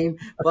his game.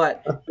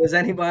 But does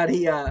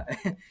anybody,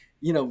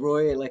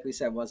 Rory, like we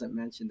said, wasn't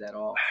mentioned at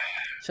all.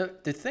 So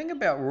the thing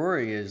about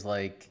Rory is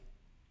like,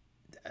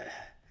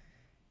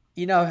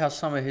 you know how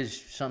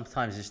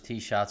sometimes his tee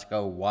shots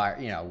go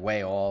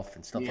way off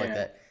and stuff like Yeah.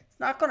 that. It's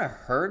not going to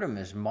hurt him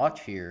as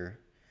much here.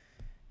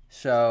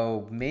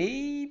 So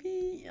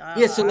maybe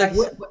Yeah, so like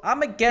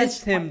I'm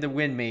against him to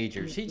win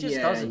majors. He just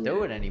doesn't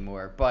do it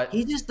anymore. But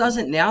he just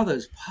doesn't nail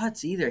those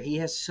putts either. He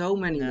has so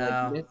many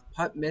No.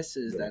 putt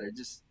misses that are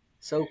just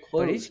so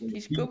close. but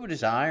he's good with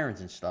his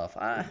irons and stuff.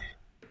 I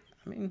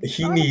mean,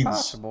 he not needs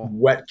impossible.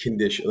 wet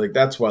condition. Like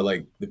that's why,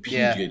 like the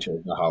Yeah. PGA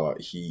chose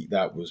Mahala.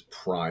 That was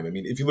prime. I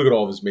mean, if you look at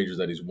all of his majors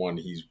that he's won,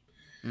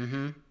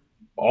 Mm-hmm.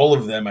 all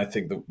of them. I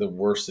think the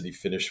worst that he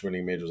finished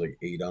winning majors like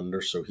 8 under.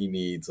 So he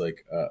needs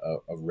like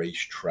a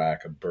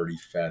racetrack, a birdie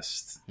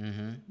fest.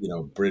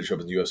 Mm-hmm. British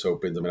Opens, U.S.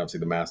 Opens. I mean, obviously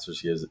the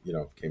Masters, he has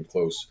came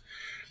close.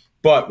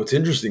 But what's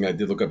interesting, I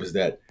did look up, is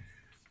that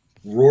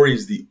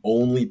Rory's the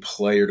only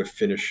player to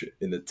finish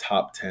in the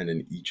top 10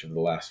 in each of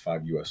the last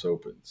 5 U.S.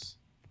 Opens.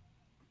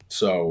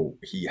 So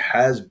he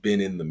has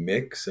been in the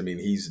mix. I mean,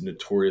 he's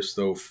notorious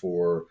though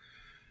for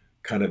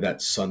kind of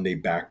that Sunday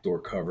backdoor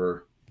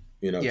cover,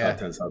 Yeah. top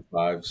 10, top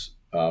 5s.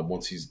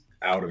 Once he's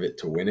out of it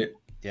to win it.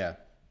 Yeah.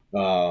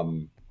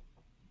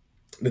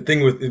 The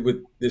thing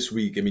with this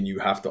week, I mean, you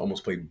have to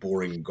almost play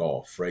boring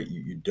golf, right?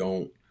 You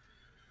don't.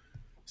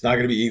 It's not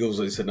going to be eagles,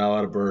 like I said. Not a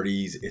lot of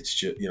birdies. It's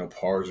just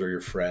pars are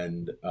your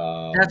friend.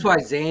 That's why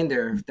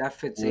Xander, that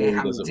fits Rory in.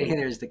 doesn't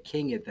Xander is the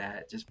king at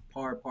that. Just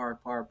par.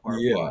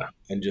 Yeah, Par.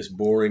 and just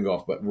boring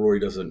golf. But Rory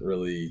doesn't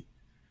really.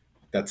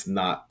 That's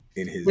not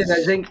in his. Yeah,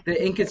 I think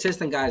the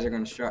inconsistent guys are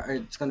going to struggle.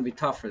 It's going to be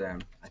tough for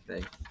them, I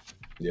think.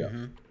 Yeah.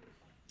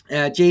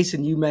 Mm-hmm.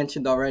 Jason, you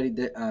mentioned already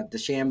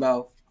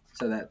DeChambeau,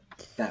 so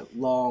that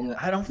long.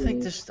 I don't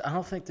think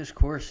this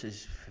course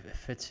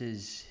fits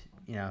his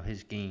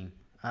his game.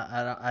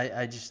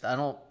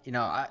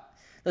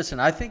 Listen.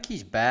 I think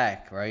he's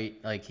back, right?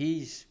 Like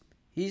he's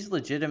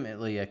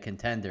legitimately a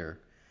contender.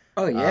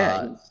 Oh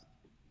yeah,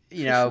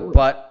 sure.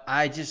 But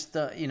I just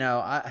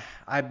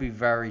I'd be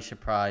very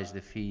surprised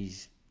if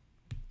he's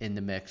in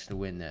the mix to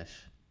win this.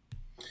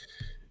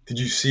 Did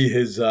you see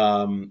his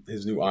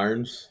new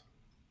irons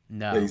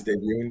No, that he's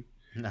debuting?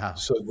 no.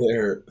 So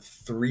they're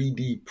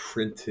 3D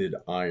printed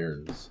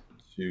irons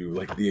to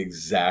like the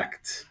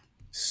exact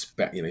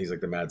spec. He's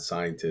like the mad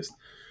scientist.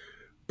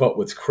 But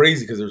what's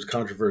crazy, because there was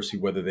controversy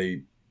whether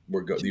the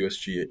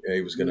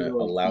USGA was going to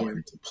allow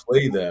him to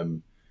play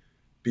them,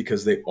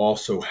 because they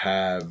also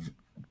have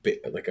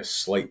like a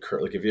slight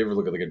curve. Like if you ever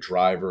look at like a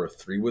driver or a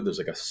 3-wood, there's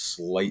like a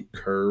slight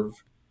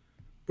curve,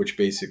 which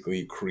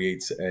basically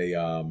creates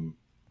a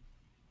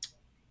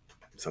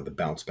it's not the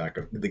bounce back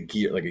of the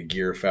gear, like a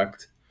gear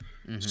effect.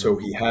 Mm-hmm. So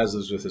he has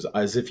those with his,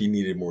 as if he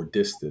needed more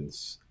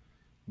distance,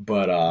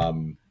 but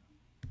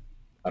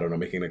I don't know,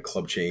 making a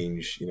club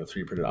change,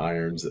 3D printed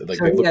irons. Like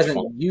So they he look hasn't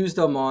fun. used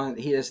them on.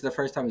 This is the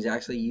first time he's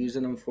actually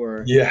using them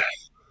for. Yeah,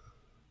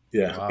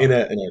 Wow. in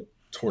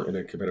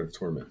a competitive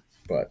tournament.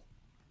 But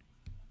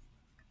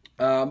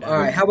All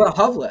right, how about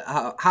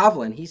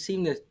Hovland? He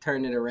seemed to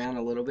turn it around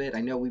a little bit.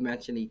 I know we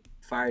mentioned he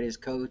fired his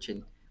coach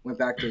and went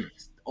back to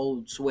his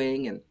old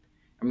swing, and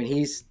I mean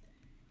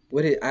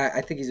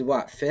I think he's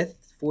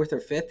fourth or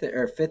fifth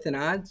in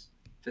odds,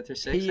 fifth or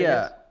sixth.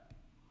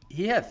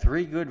 He had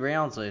 3 good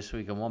rounds last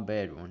week and 1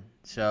 bad one.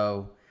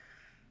 So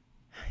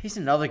he's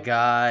another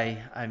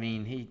guy. I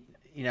mean, he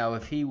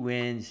if he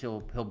wins, he'll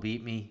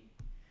beat me.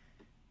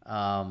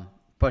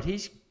 But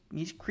he's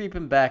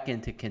creeping back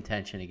into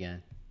contention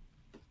again.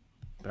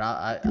 But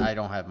I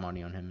don't have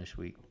money on him this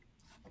week.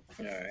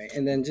 All right,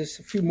 and then just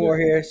a few more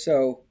here.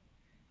 So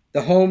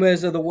the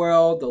Homers of the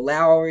world, the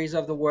Lowrys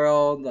of the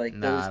world, like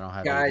those I don't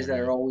have guys that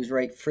either. are always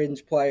right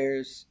fringe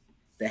players,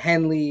 the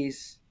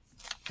Henleys.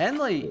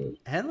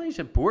 Henley's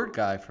a board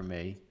guy for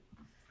me.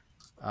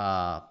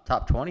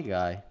 Top 20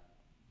 guy.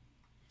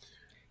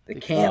 The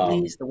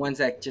Cantleys, the ones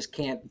that just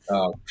can't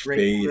break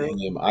fade through.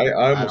 him. I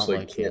almost don't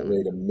like like can't him.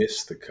 wait to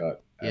miss the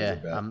cut. As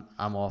a bet.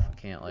 I'm off of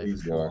Cantlay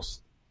He's for sure.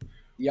 lost.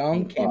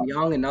 Cam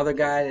Young, another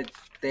guy that's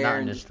there Not in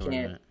and this just can't.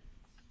 tournament.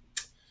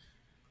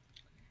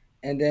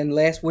 And then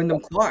last Wyndham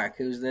Clark,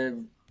 who's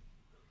the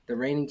the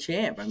reigning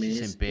champ. I mean,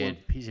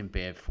 He's in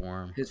bad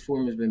form. his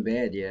form has been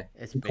bad. Yeah.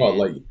 It's We caught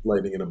bad.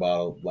 lightning in a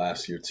bottle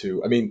last year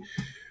too. I mean,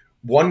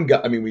 one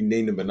guy. I mean, we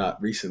named him, but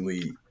not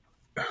recently.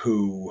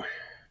 Who?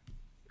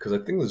 Because I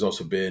think there's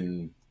also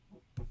been,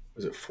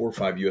 was it 4 or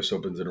 5 U.S.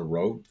 Opens in a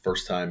row,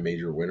 first time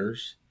major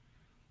winners.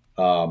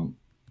 Um,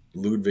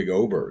 Ludwig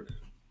Oberg.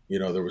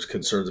 There was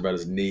concerns about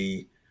his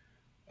knee.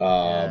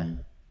 Yeah.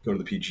 Going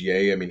to the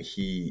PGA. I mean,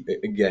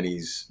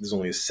 this is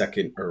only his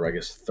second or I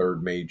guess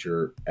third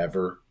major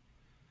ever.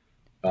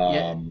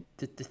 Yeah. Um,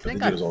 The but the thing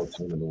dude is all the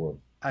time in the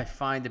world. I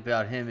find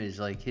about him is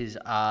like his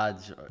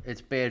odds. It's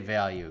bad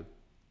value,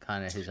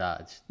 kind of his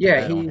odds to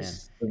Yeah, bet on him.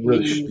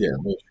 Really, he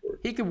really short.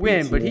 He could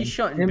win, but he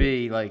shouldn't him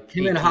be like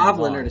him and 18 to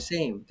Hovland are the 1.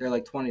 same. They're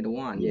like 20 to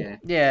 1. Yeah. Yeah.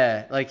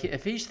 Yeah, like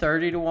if he's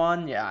 30 to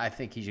 1, yeah, I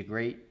think he's a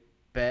great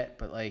bet.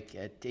 But like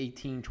at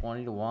 18,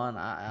 20 to 1,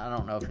 I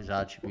don't know if his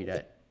odds should be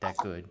that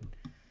good.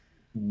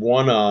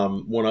 One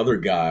other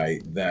guy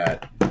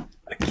that,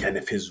 again,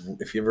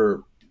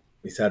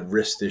 he's had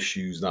wrist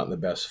issues, not in the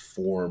best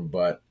form,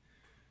 but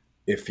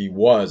if he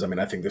was, I mean,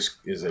 I think this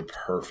is a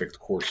perfect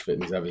course fit,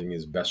 and he's having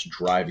his best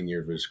driving year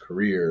of his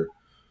career,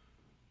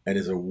 and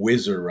is a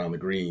wizard around the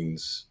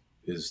greens.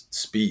 Is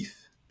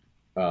Spieth.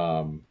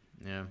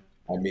 Yeah.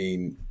 I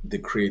mean, the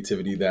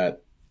creativity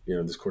that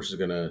this course is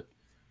going to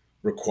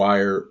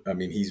require. I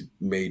mean, he's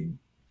made,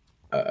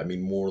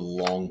 more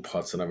long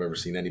putts than I've ever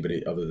seen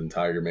anybody other than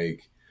Tiger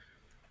make.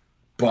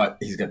 But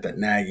he's got that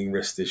nagging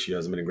wrist issue.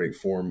 Hasn't been in great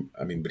form.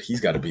 I mean, but he's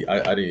got to be.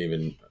 I didn't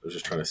even. I was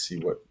just trying to see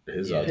what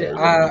his odds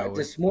are.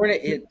 This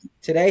morning,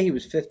 today he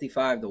was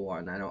 55 to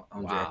 1. I don't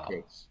on Wow.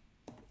 DraftKings.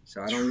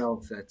 So I don't know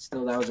if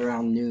that was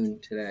around noon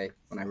today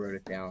when I wrote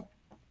it down.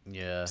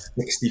 Yeah.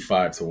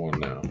 65 to 1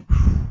 now.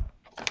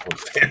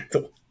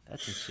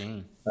 That's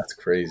insane. That's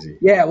crazy.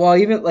 Yeah, well,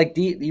 even like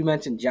you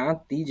mentioned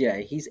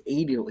DJ, he's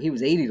 80. He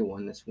was 80 to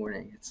 1 this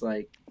morning. It's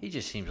like He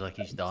just seems like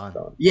he's done.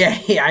 yeah,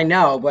 I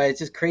know, but it's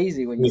just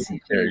crazy when you see.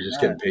 You're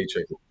just getting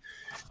paycheck.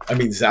 I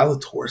mean,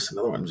 Zalatoris,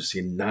 another one. I'm just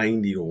seeing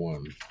 90 to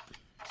 1.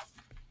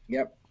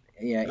 Yep.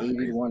 Yeah,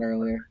 80 to 1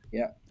 earlier.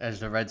 Yep.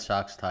 As the Red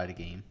Sox tie the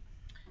game.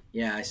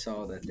 Yeah, I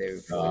saw that they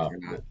were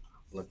not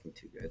looking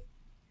too good.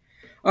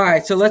 All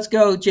right, so let's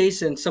go,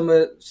 Jason. Some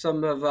of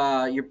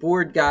your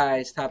board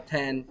guys, top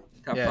 10,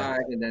 top 5,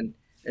 and then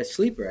a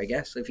sleeper, I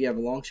guess. If you have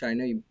a long shot, I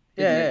know you.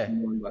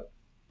 One, but.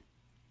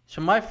 So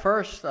my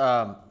first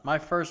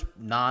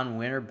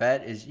non-winner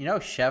bet is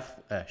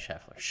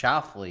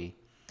Schauffele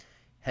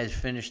has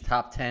finished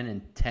top 10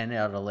 in 10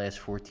 out of the last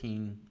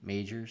 14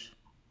 majors.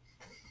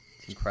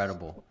 It's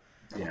incredible.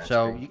 Yeah,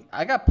 so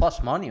I got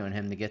plus money on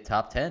him to get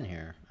top 10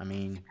 here. I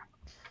mean,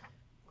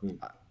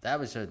 that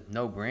was a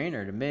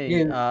no-brainer to me.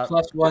 Yeah,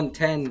 plus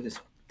 110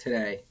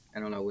 today. I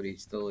don't know what he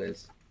still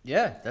is.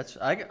 Yeah,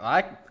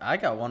 I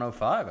got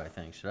 105, I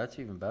think, so that's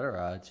even better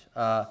odds.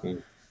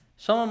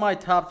 Some of my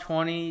top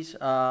 20s,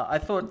 I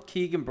thought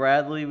Keegan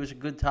Bradley was a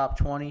good top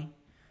 20,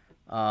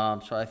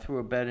 so I threw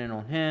a bet in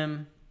on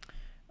him.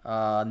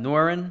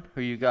 Noren,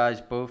 who you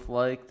guys both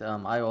liked,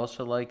 I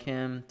also like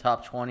him,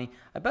 top 20.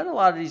 I bet a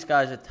lot of these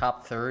guys at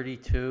top 30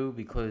 too,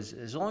 because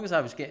as long as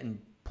I was getting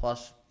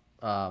plus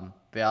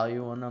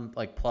value on them,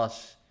 like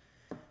plus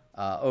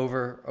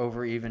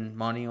over even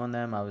money on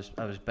them, I was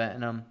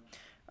betting them.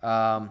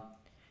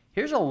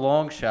 Here's a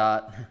long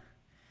shot.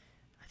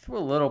 I threw a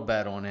little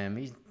bet on him.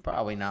 He's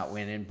probably not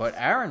winning, but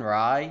Aaron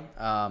Rai,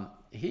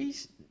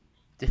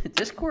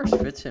 this course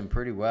fits him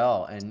pretty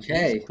well, and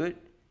he's good.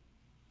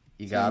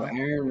 You got him.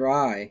 Aaron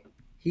Rai,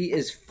 he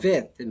is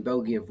 5th in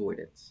bogey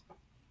avoidance.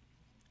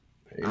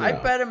 Yeah. I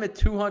bet him at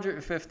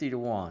 250 to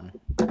 1.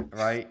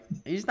 Right?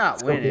 He's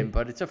not winning,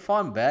 but it's a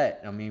fun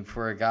bet. I mean,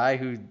 for a guy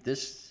who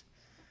this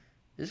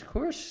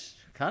course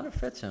kind of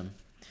fits him.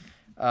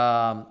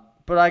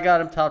 But I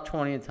got him top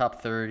 20 and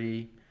top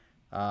 30.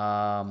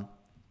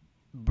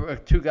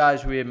 Two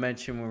guys we had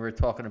mentioned when we were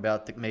talking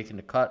about making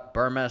the cut,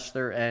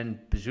 Burmester and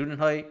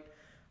Bezuidenhout.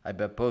 I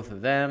bet both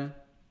of them.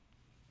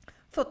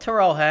 I thought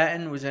Terrell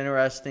Hatton was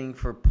interesting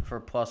for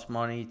plus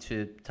money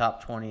to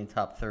top 20 and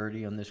top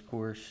 30 on this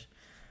course.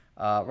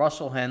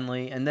 Russell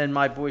Henley, and then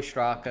my boy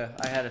Straka.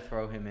 I had to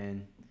throw him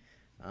in.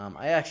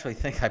 I actually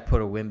think I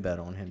put a win bet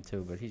on him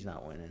too, but he's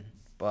not winning.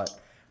 But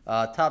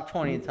top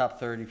 20 and top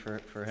 30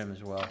 for him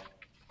as well.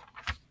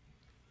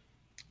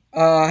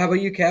 How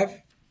about you,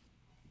 Kev?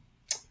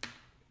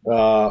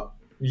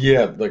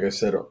 Yeah, like I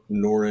said,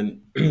 Noren,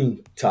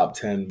 top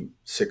 10,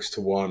 6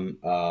 to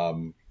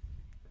 1.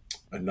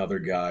 Another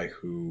guy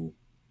who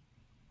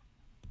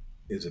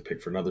is a pick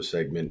for another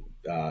segment,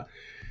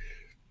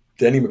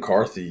 Denny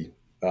McCarthy,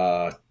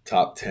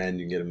 top 10,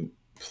 you can get him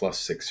plus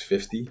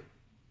 650.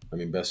 I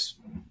mean, best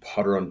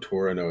putter on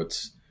tour. I know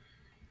it's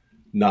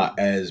not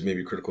as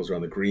maybe critical as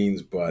around the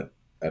greens, but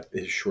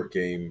his short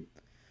game,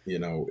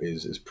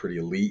 is pretty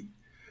elite.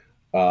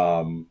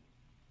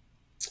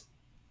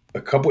 A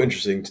couple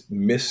interesting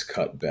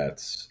miscut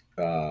bets.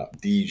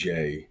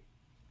 DJ,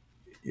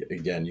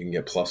 again, you can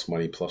get plus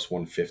money, plus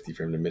 150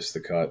 for him to miss the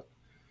cut.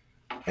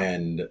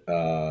 And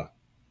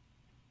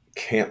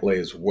Cantlay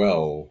as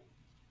well.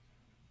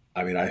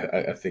 I mean,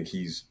 I think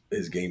his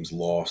game's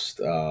lost.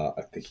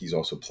 I think he's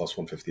also plus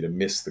 150 to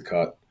miss the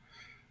cut.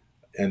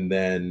 And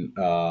then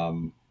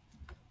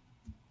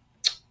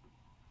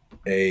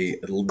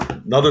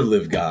another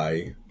live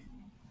guy,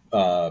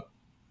 uh,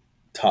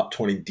 top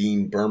 20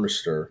 Dean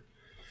Burmester,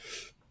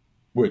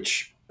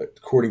 which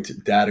according to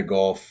Data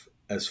Golf,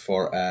 as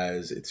far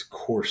as its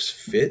course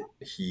fit,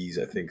 he's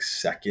I think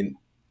second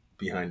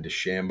behind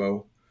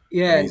DeChambeau. I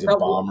Yeah, mean, and he's a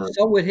bomber.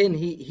 so with him,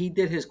 he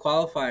did his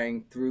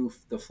qualifying through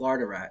the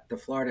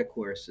Florida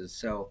courses.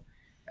 So,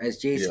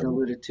 as Yeah, Jason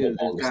alluded the to, there's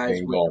longest day guys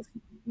in with the golf.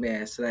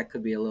 yeah, so that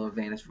could be a little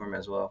advantage for him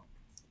as well.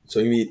 So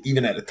you mean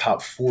even at the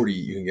top 40,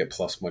 you can get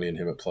plus money on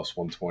him at plus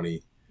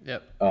 120.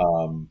 Yep.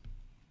 Um,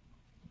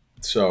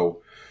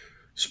 so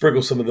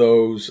sprinkle some of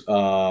those.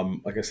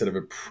 Like I said, I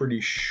have a pretty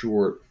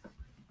short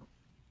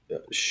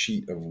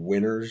sheet of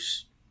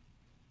winners.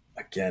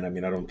 Again, I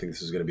mean, I don't think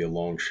this is going to be a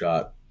long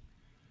shot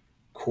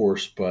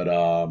course, but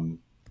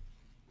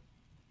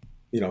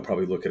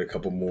probably look at a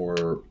couple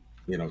more,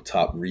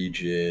 top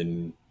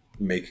region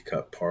make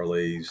cut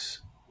parlays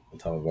on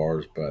top of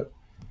ours, but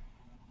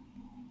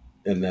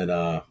and then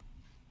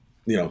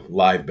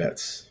live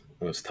bets.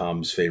 That was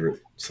Tom's favorite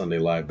Sunday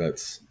live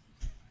bets.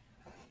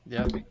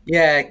 Yep.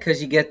 Yeah,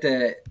 because you get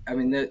I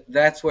mean,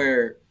 that's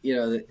where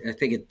I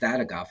think it's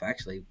data golf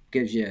actually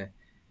gives you.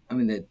 I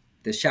mean,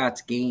 the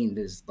shots gained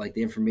is like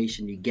the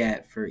information you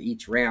get for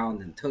each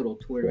round and total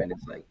Yeah. tournament.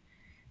 It's like,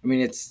 I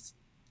mean, it's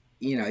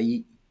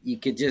you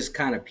could just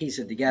kind of piece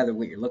it together.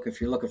 What you're looking,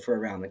 if you're looking for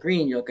around the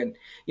green, you're looking,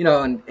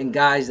 and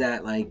guys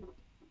that like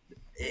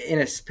in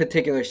a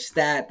particular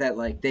stat that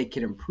like they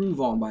can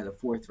improve on by the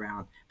fourth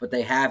round, but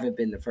they haven't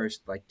been the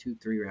first like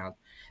 2-3 rounds,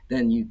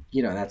 then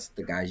that's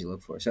the guys you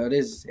look for. So it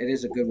is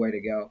a good way to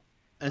go.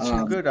 And Um,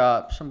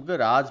 some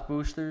good odds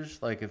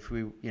boosters. Like if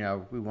we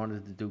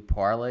wanted to do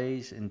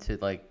parlays into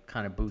like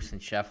kind of boosting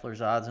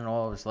Scheffler's odds and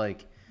all. It was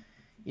like,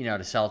 the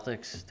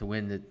Celtics to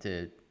win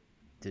the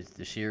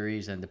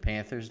series and the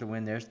Panthers to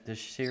win their so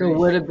series.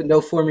 would have been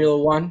no Formula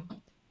One.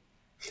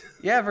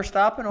 Yeah,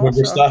 Verstappen Remember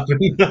also.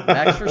 stopping?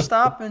 Max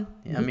Verstappen.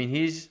 I mean,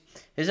 his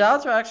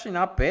odds are actually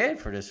not bad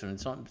for this one.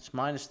 It's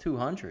minus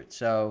 200.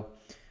 So,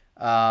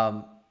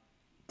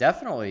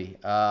 definitely,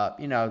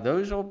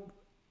 those will,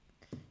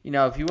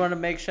 if you want to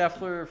make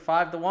Scheffler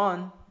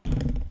 5-1,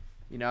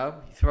 you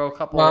throw a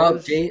couple Well,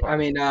 of those. I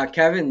mean,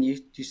 Kevin, you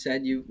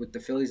said you with the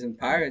Phillies and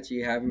Pirates,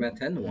 you have him at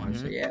 10-1.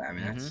 So Mm-hmm. yeah, I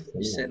mean Mm-hmm. that's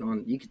you're sitting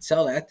on. You could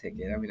sell that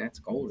ticket. I mean that's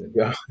golden.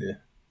 Yeah, yeah.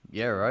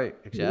 Yeah, right. You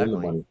win the Exactly.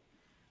 money.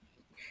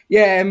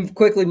 Yeah, and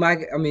quickly,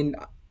 Mike. I mean,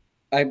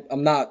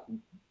 I'm not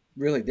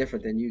really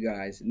different than you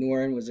guys.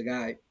 Noren was a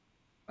guy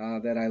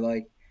that I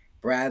like.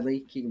 Bradley,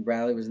 Keegan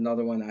Bradley was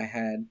another one I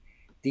had.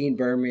 Dean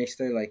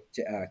Burmeister, like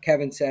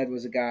Kevin said,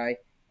 was a guy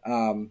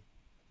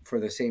for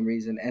the same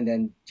reason. And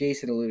then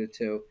Jason alluded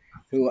to,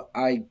 who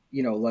I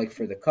like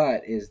for the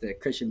cut is the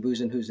Christian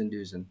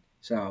Buzenhusen.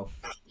 So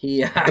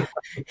he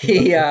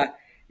he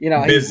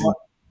Busy.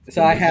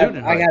 so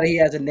Zudenhout. he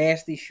has a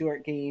nasty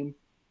short game.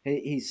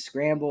 He's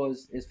scramble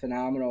is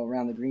phenomenal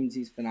around the greens.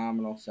 He's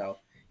phenomenal. So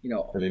I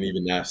didn't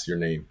even ask your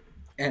name.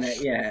 and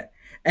yeah,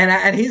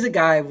 and he's a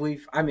guy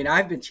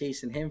I've been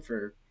chasing him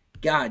for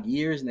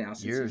years now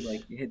since Years. he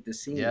like hit the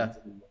scene. Yeah.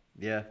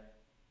 Yeah.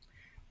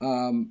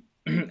 And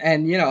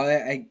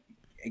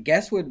I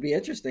guess would be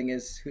interesting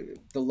is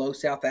the low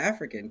South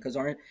African because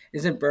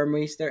isn't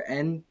Burmeister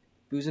and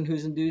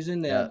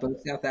Buzenhusen Yeah. both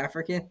South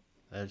African?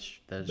 That's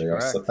They are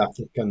correct. South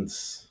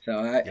Africans. So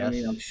I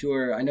mean I'm Yes.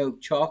 sure I know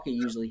Chalky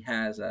usually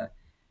has a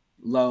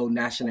low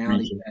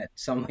nationality Region.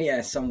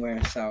 bet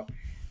somewhere. So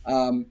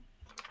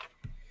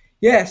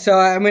yeah, so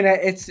I mean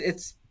it's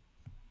it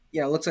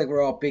looks like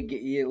we're all big.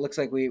 It looks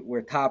like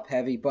we're top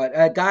heavy, but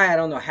a guy I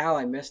don't know how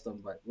I missed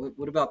him. But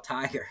what about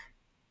Tiger?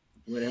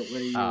 What are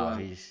you? Oh,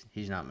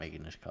 he's not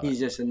making this cut. He's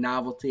just a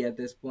novelty at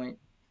this point.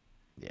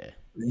 Yeah.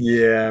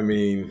 Yeah, I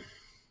mean,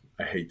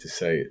 I hate to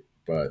say it,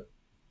 but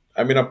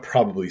I mean, I'll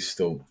probably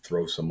still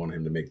throw some on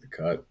him to make the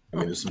cut. I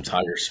mean, there's some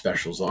Tiger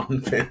specials on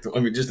FanDuel. I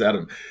mean, just out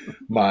of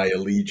my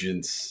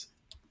allegiance.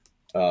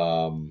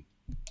 But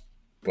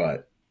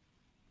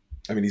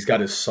I mean, he's got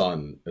his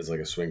son as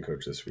like a swing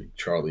coach this week.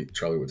 Charlie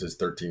was his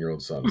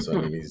 13-year-old son. So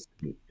I mean, he's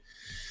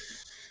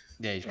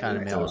He's kind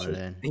of mailing it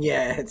in.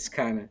 Yeah, it's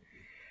kind of.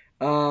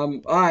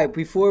 All right,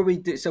 before we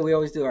do, so we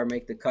always do our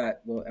make the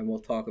cut, and we'll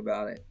talk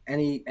about it.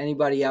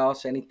 Anybody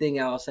else? Anything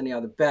else? Any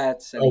other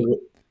bets?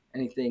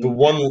 Anything? the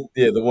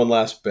one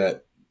last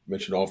bet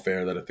mentioned all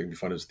fair that I think would be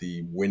fun is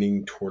the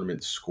winning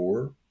tournament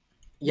score,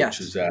 Yes.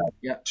 which is at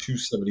Yeah.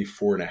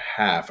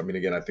 274.5. I mean,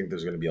 again, I think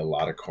there's going to be a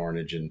lot of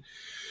carnage, and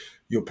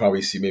you'll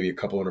probably see maybe a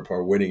couple under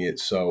par winning it.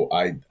 So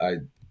I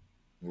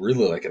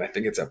really like it. I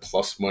think it's at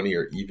plus money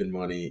or even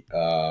money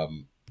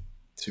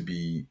to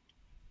be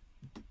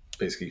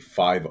basically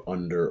 5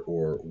 under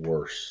or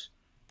worse.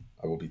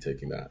 I will be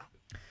taking that.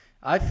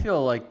 I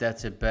feel like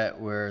that's a bet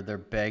where they're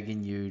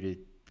begging you to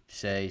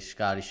say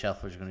Scotty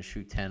Scheffler's going to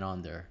shoot 10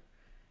 under.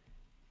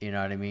 You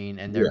know what I mean?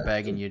 And they're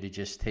begging you to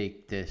just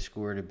take the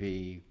score to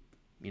be,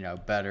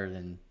 better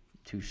than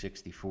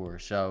 264.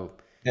 So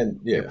And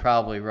you're yeah,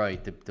 probably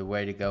right. The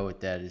way to go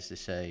with that is to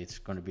say it's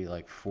going to be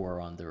like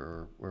 4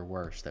 under or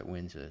worse that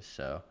wins this.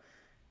 So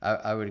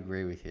I would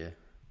agree with you.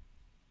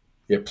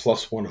 yeah,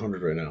 plus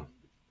 100 right now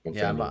on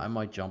Yeah, FanDuel. I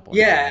might jump on that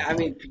Yeah, I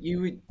actually. mean, you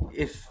would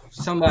if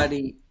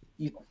somebody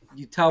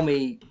you tell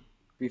me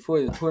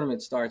before the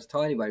tournament starts,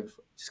 tell anybody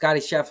Scotty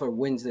Scheffler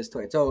wins this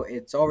tournament. So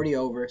it's already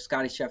over.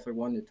 Scotty Scheffler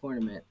won the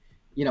tournament.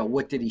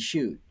 What did he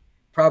shoot?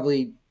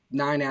 Probably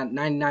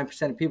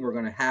 99% of people are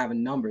going to have a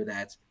number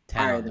that's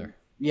 10 higher than under.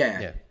 yeah,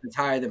 Yeah. it's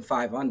higher than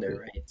 5 under,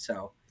 right?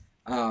 So,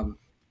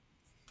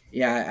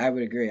 yeah, I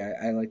would agree.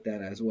 I like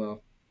that as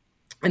well.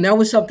 And that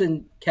was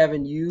something,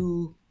 Kevin.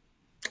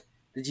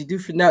 Did you do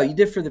for no? You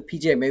did for the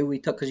PGA. Maybe we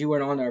took because you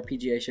weren't on our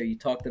PGA show. You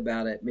talked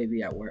about it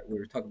maybe at work. We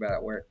were talking about it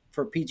at work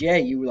for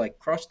PGA. You were like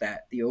crushed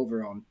that the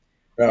over on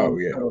Oh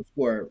yeah. total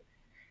score.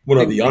 Well,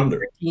 I no, think the under.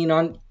 13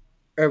 on,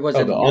 or was Oh,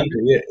 it the the under. under?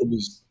 Yeah, it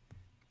was.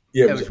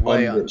 Yeah, it It was was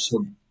way under. on.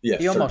 So yeah,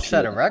 He almost 13.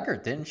 set a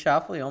record, didn't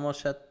Shoffley?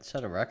 Almost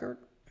set a record.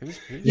 He was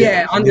Yeah,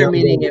 Yeah, close. I mean, under that was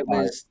a meaning little bit it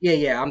higher. was.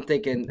 Yeah. I'm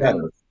thinking.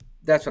 Better.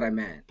 That's what I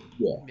meant.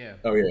 Yeah. Yeah.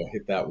 Oh yeah,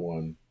 hit that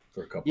one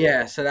for a couple of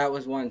Yeah. So that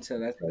was one. So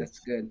that's strikes.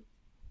 good.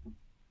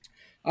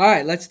 All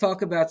right, let's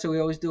talk about. So we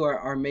always do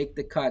our make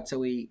the cut. So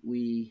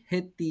we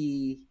hit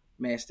the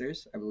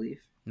Masters, I believe.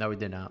 No, we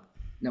did not.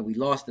 No, we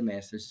lost the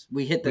Masters.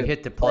 We hit We the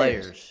hit the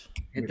players. players.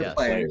 Hit the The Yes.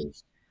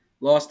 players.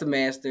 Lost the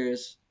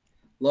Masters.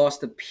 Lost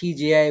the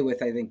PGA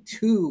with I think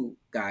two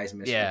guys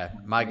missing. Yeah,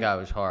 my guy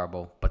was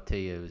horrible.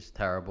 Batia was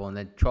terrible, and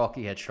then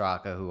Chalky had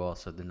Straka, who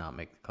also did not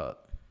make the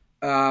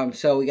cut.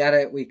 So we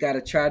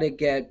gotta try to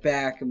get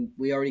back, and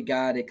we already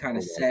got it kind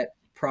of Okay. set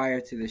prior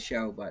to the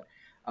show. But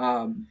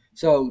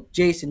so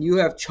Jason, you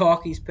have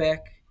Chalky's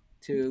pick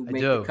to I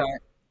make do. the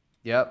cut.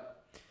 Yep.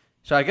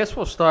 So I guess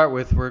we'll start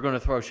with we're going to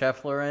throw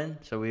Scheffler in.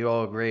 So we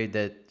all agreed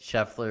that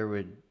Scheffler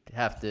would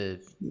have to,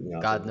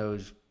 Not God to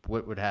knows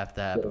what would have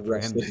to get happen for him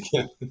arrested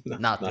again.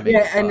 not to Not make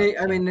Yeah, the and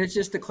cut. I mean, it's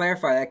just to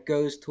clarify that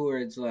goes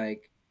towards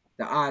like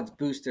the odds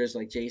boosters,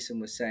 like Jason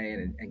was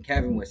saying and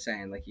Kevin was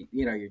saying, like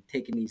you're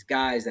taking these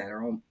guys that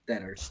are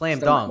Slam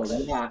stomach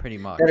dunks, blah, pretty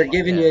much. that are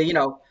giving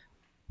Yeah.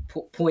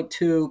 point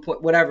two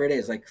point whatever it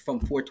is, like from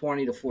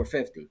 420 to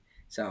 450.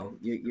 So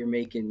you're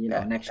making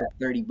Yeah. an extra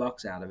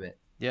 $30 out of it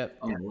Yep.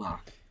 on the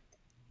lock.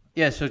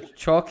 Yeah, so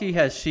Chalky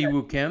has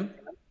Siwoo Kim,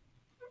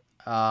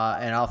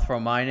 and I'll throw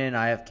mine in.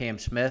 I have Cam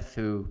Smith,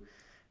 who,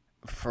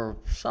 for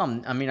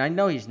some, I mean, I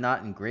know he's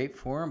not in great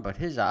form, but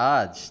his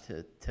odds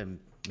to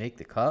make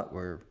the cut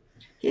were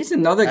He's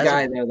another As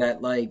guy a- though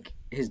that like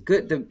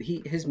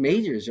his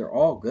majors are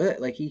all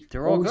good. Like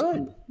They're all always,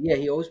 good. Yeah,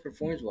 he always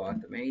performs well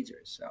at the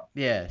majors. So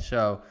yeah.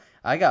 So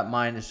I got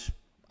minus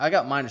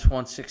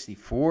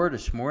 164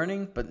 this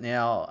morning, but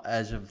now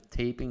as of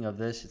taping of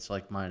this, it's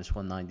like minus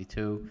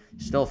 192.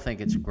 Still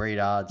think it's great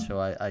odds, so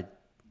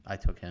I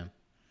took him.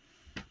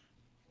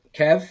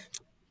 Kev,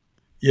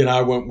 Yeah, and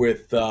I went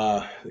with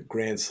the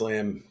Grand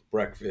Slam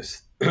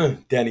breakfast,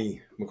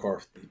 Denny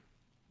McCarthy.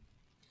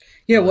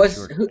 yeah, Oh, was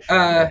short, who, short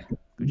guy.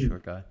 Good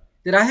short guy.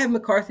 did I have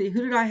McCarthy?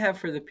 Who did I have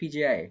for the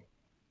PGA?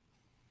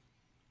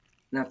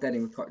 Not Denny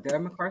McCarthy. Did I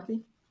have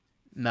McCarthy?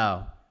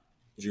 No,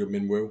 Did you have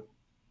Minwoo?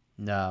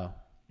 no.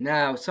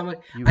 No, somebody.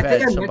 You I had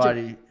think I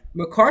somebody. mentioned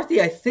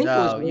McCarthy. I think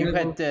was No, one you of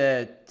had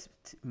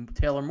them.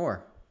 Taylor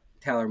Moore.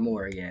 Tyler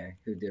Moore, yeah,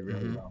 who did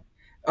really Mhm. well.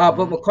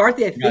 But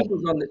McCarthy, I think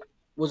Yeah.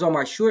 was on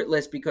my short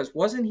list because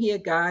wasn't he a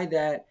guy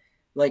that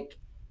like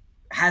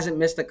hasn't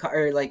missed a cut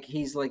or like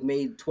he's like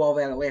made 12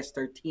 out of the last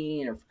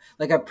 13 or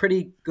like a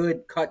pretty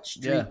good cut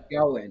streak Yeah.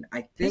 going.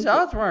 I His think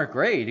odds weren't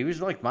great. He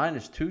was like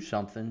minus 2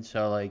 something.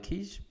 So like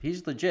he's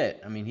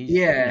legit. I mean he's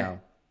Yeah.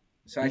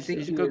 So I think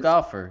he's a he good was,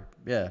 golfer.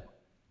 Yeah.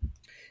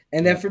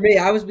 and then for me,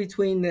 I was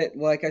between the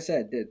like I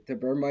said, the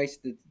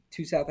Burmeister, the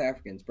two South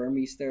Africans,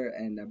 Burmeister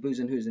and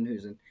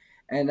Boozen,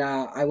 and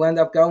I wound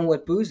up going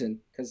with Boozen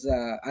because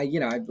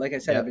like I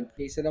said, I've Yep. been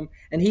chasing him,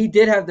 and he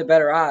did have the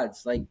better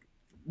odds, like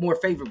more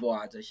favorable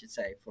odds, I should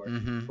say,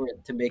 Mhm. for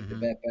it to make the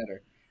Mhm. bet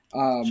better.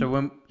 So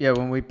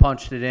when we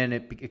punched it in,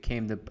 it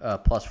came to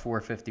plus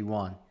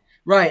 451.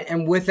 Right,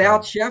 and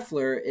without So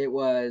Scheffler, it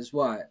was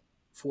what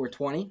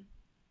 420.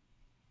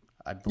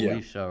 I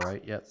believe so,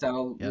 right? Yep.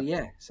 So Yep.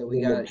 yeah, so we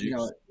got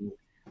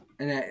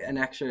an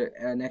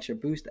extra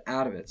boost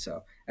out of it.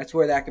 So that's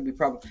where that could be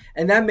problem.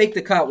 And that make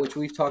the cut, which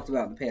we've talked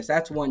about in the past.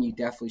 That's one you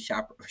definitely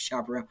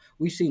shop around.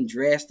 We've seen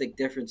drastic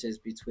differences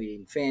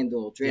between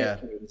FanDuel, Yeah.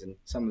 DraftKings, and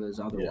some of those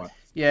other Yeah. ones.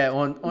 Yeah,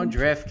 on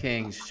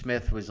DraftKings,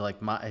 Smith was like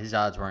his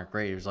odds weren't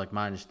great. It was like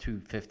minus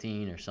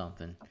 215 or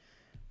something.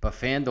 But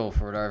FanDuel,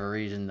 for whatever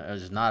reason,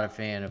 is not a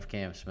fan of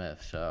Cam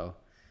Smith. So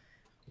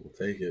We'll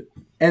take it.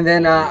 And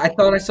then I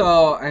thought I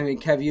saw. I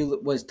mean,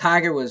 Kev,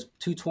 Tiger was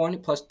 220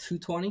 plus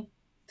 220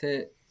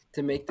 to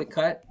make the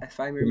cut, if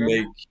I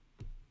remember,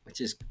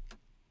 which is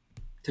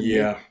to make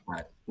Yeah. the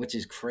cut, which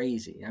is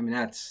crazy. I mean,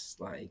 that's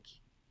like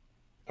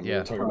I mean, Yeah.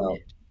 we're talking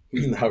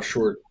about how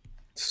short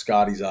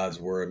Scotty's odds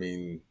were. I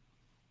mean,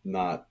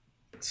 not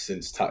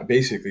since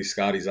basically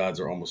Scotty's odds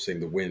are almost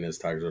same to win as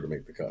Tiger's are to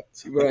make the cut.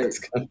 So Right. it's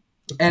kind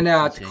And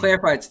to Insane.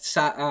 clarify, it's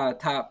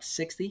top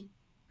 60,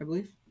 I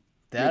believe.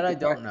 That make I the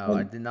cut? don't know.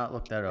 I And, did not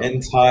look that up.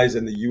 and ties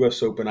and the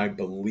U.S. Open, I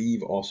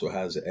believe, also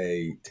has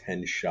a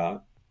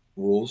 10-shot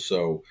rule.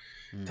 So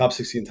Hmm. top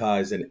 16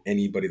 ties and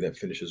anybody that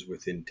finishes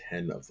within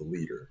 10 of the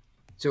leader.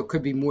 So it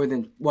could be more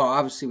than, well,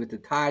 obviously with the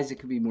ties, it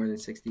could be more than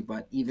 60,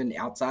 but even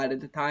outside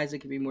of the ties, it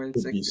could be more than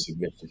Could be 60.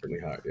 significantly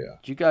higher, yeah.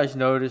 Did you guys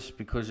notice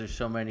because there's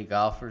so many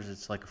golfers,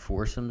 it's like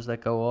foursomes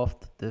that go off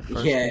the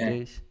first few Yeah.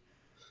 days?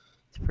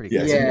 It's pretty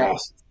Yeah, it's crazy. a Yeah.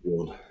 massive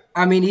field.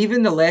 I mean,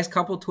 even the last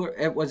couple tour,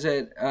 it was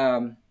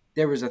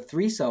there was a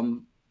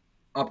threesome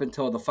up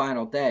until the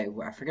final day.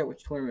 I forget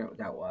which tournament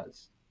that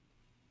was.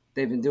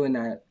 They've been doing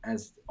that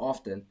as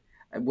often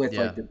with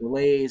Yeah, like the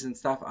delays and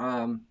stuff.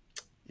 God,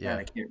 yeah.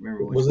 I can't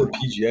remember which Was it one.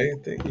 PGA,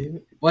 I think,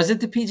 even? Was it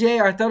the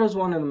PGA? I thought it was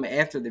one of them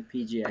after the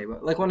PGA,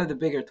 but like one of the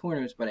bigger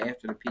tournaments, but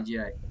after the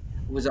PGA.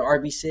 Was it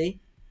RBC?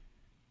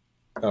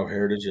 Oh,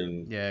 Heritage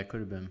and Yeah, it could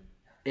have been.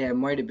 Yeah, it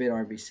might have been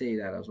RBC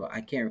that as well. I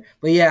can't remember.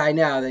 But yeah, I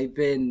know they've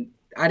been.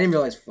 I didn't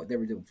realize they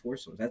were doing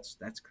foursomes.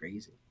 That's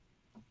crazy.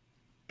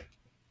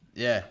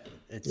 Yeah,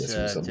 yes, it was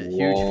it's some a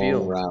huge long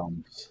field.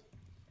 rounds.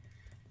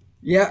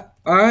 Yeah.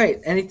 All right.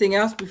 Anything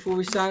else before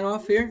we sign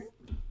off here?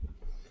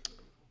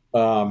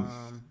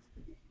 Um,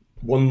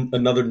 Um,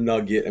 another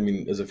nugget. I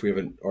mean, as if we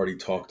haven't already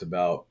talked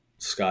about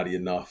Scotty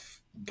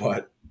enough,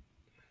 but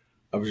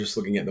I was just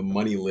looking at the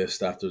money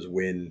list after his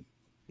win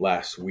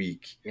last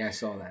week. Yeah, I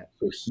saw that.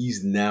 So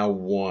he's now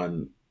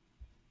won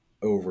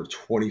over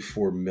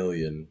 24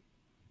 million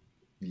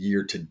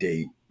year to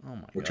date, oh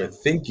my which I god.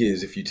 think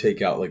is, if you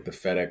take out like the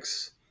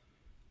FedEx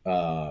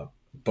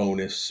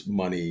bonus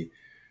money,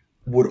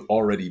 would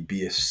already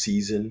be a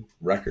season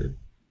record.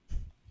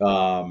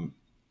 Um,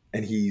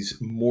 and he's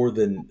won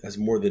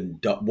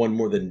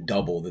more than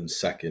double than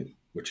second,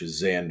 which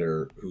is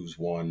Xander, who's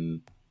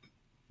won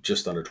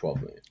just under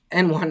 12 million.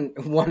 And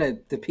one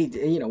of the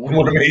PGA, one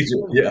What of a major,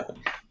 yeah.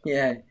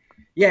 yeah.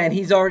 Yeah, and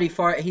he's already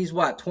far. He's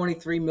what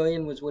 23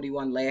 million was what he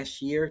won last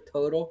year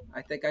total.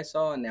 I think I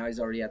saw, and now he's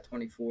already at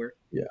 24.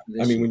 Yeah. I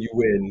This mean, year. when you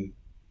win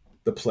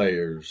the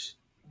Players,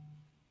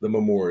 the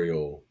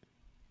Memorial,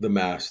 the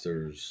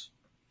Masters,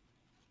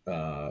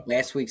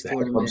 Last week's the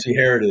tournament. RC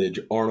Heritage,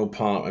 Arnold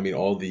Palm, I mean,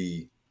 all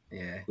the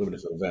Yeah,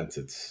 limited events,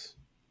 it's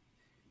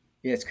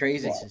yeah, it's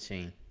crazy. It's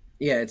insane.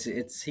 Yeah,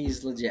 it's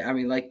he's legit. I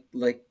mean, like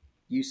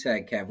you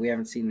said, Kev, we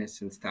haven't seen this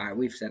since Tiger.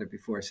 We've said it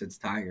before since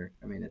Tiger.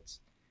 I mean, it's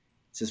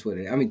just what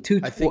it is. I mean,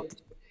 I think.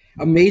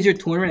 a major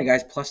tournament, a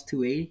guy's plus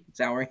 280.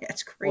 It's outright.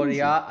 That's Well,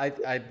 crazy.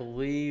 I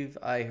believe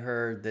I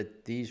heard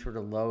that these were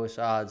the lowest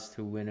odds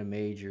to win a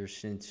major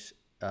since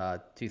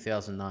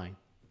 2009,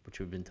 which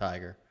would have been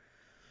Tiger,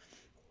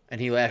 and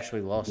he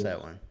actually lost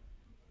that one.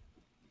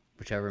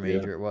 Whichever yeah.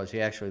 major it was,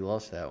 he actually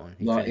lost that one.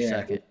 He Well, finished yeah.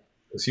 second.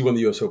 Because he won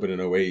the U.S. Open in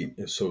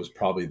 08, so it was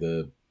probably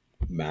the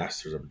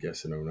Masters, I would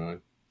guess, in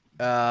 09.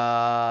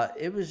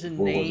 It was a Or was it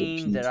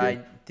name that I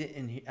PGA?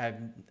 didn't.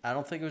 I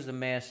don't think it was the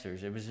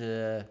Masters. It was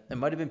a. It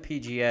might have been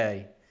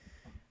PGA.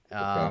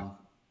 Okay.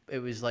 It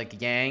was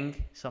like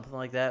Yang, something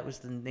like that. Was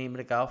the name of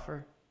the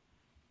golfer?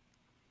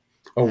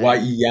 Oh, Y.E.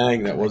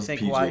 Yang, that I was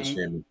think PGA Y.E.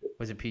 Championship.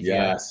 Was it PGA?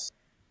 Yes.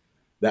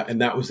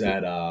 That was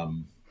at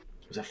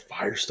was that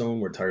Firestone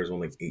where Tiger's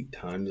won like 8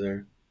 times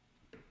there?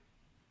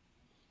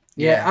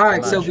 Yeah. All I'm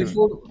right. not So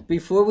sure.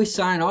 before we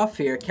sign off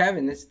here,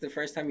 Kevin, this is the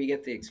first time you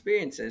get to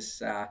experience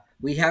this.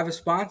 We have a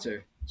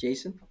sponsor,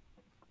 Jason.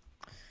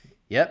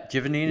 Yep,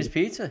 Giovannina's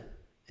Pizza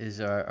is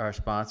our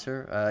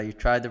sponsor. You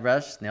tried the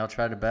rest, now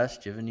try the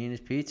best.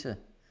 Giovannina's Pizza.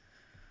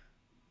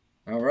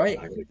 All right.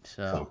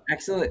 So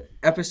Excellent.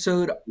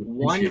 Episode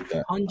Appreciate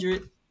that.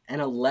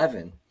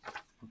 111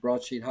 of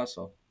Broad Street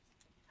Hustle.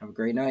 Have a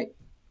great night.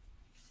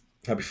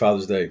 Happy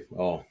Father's Day,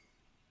 all.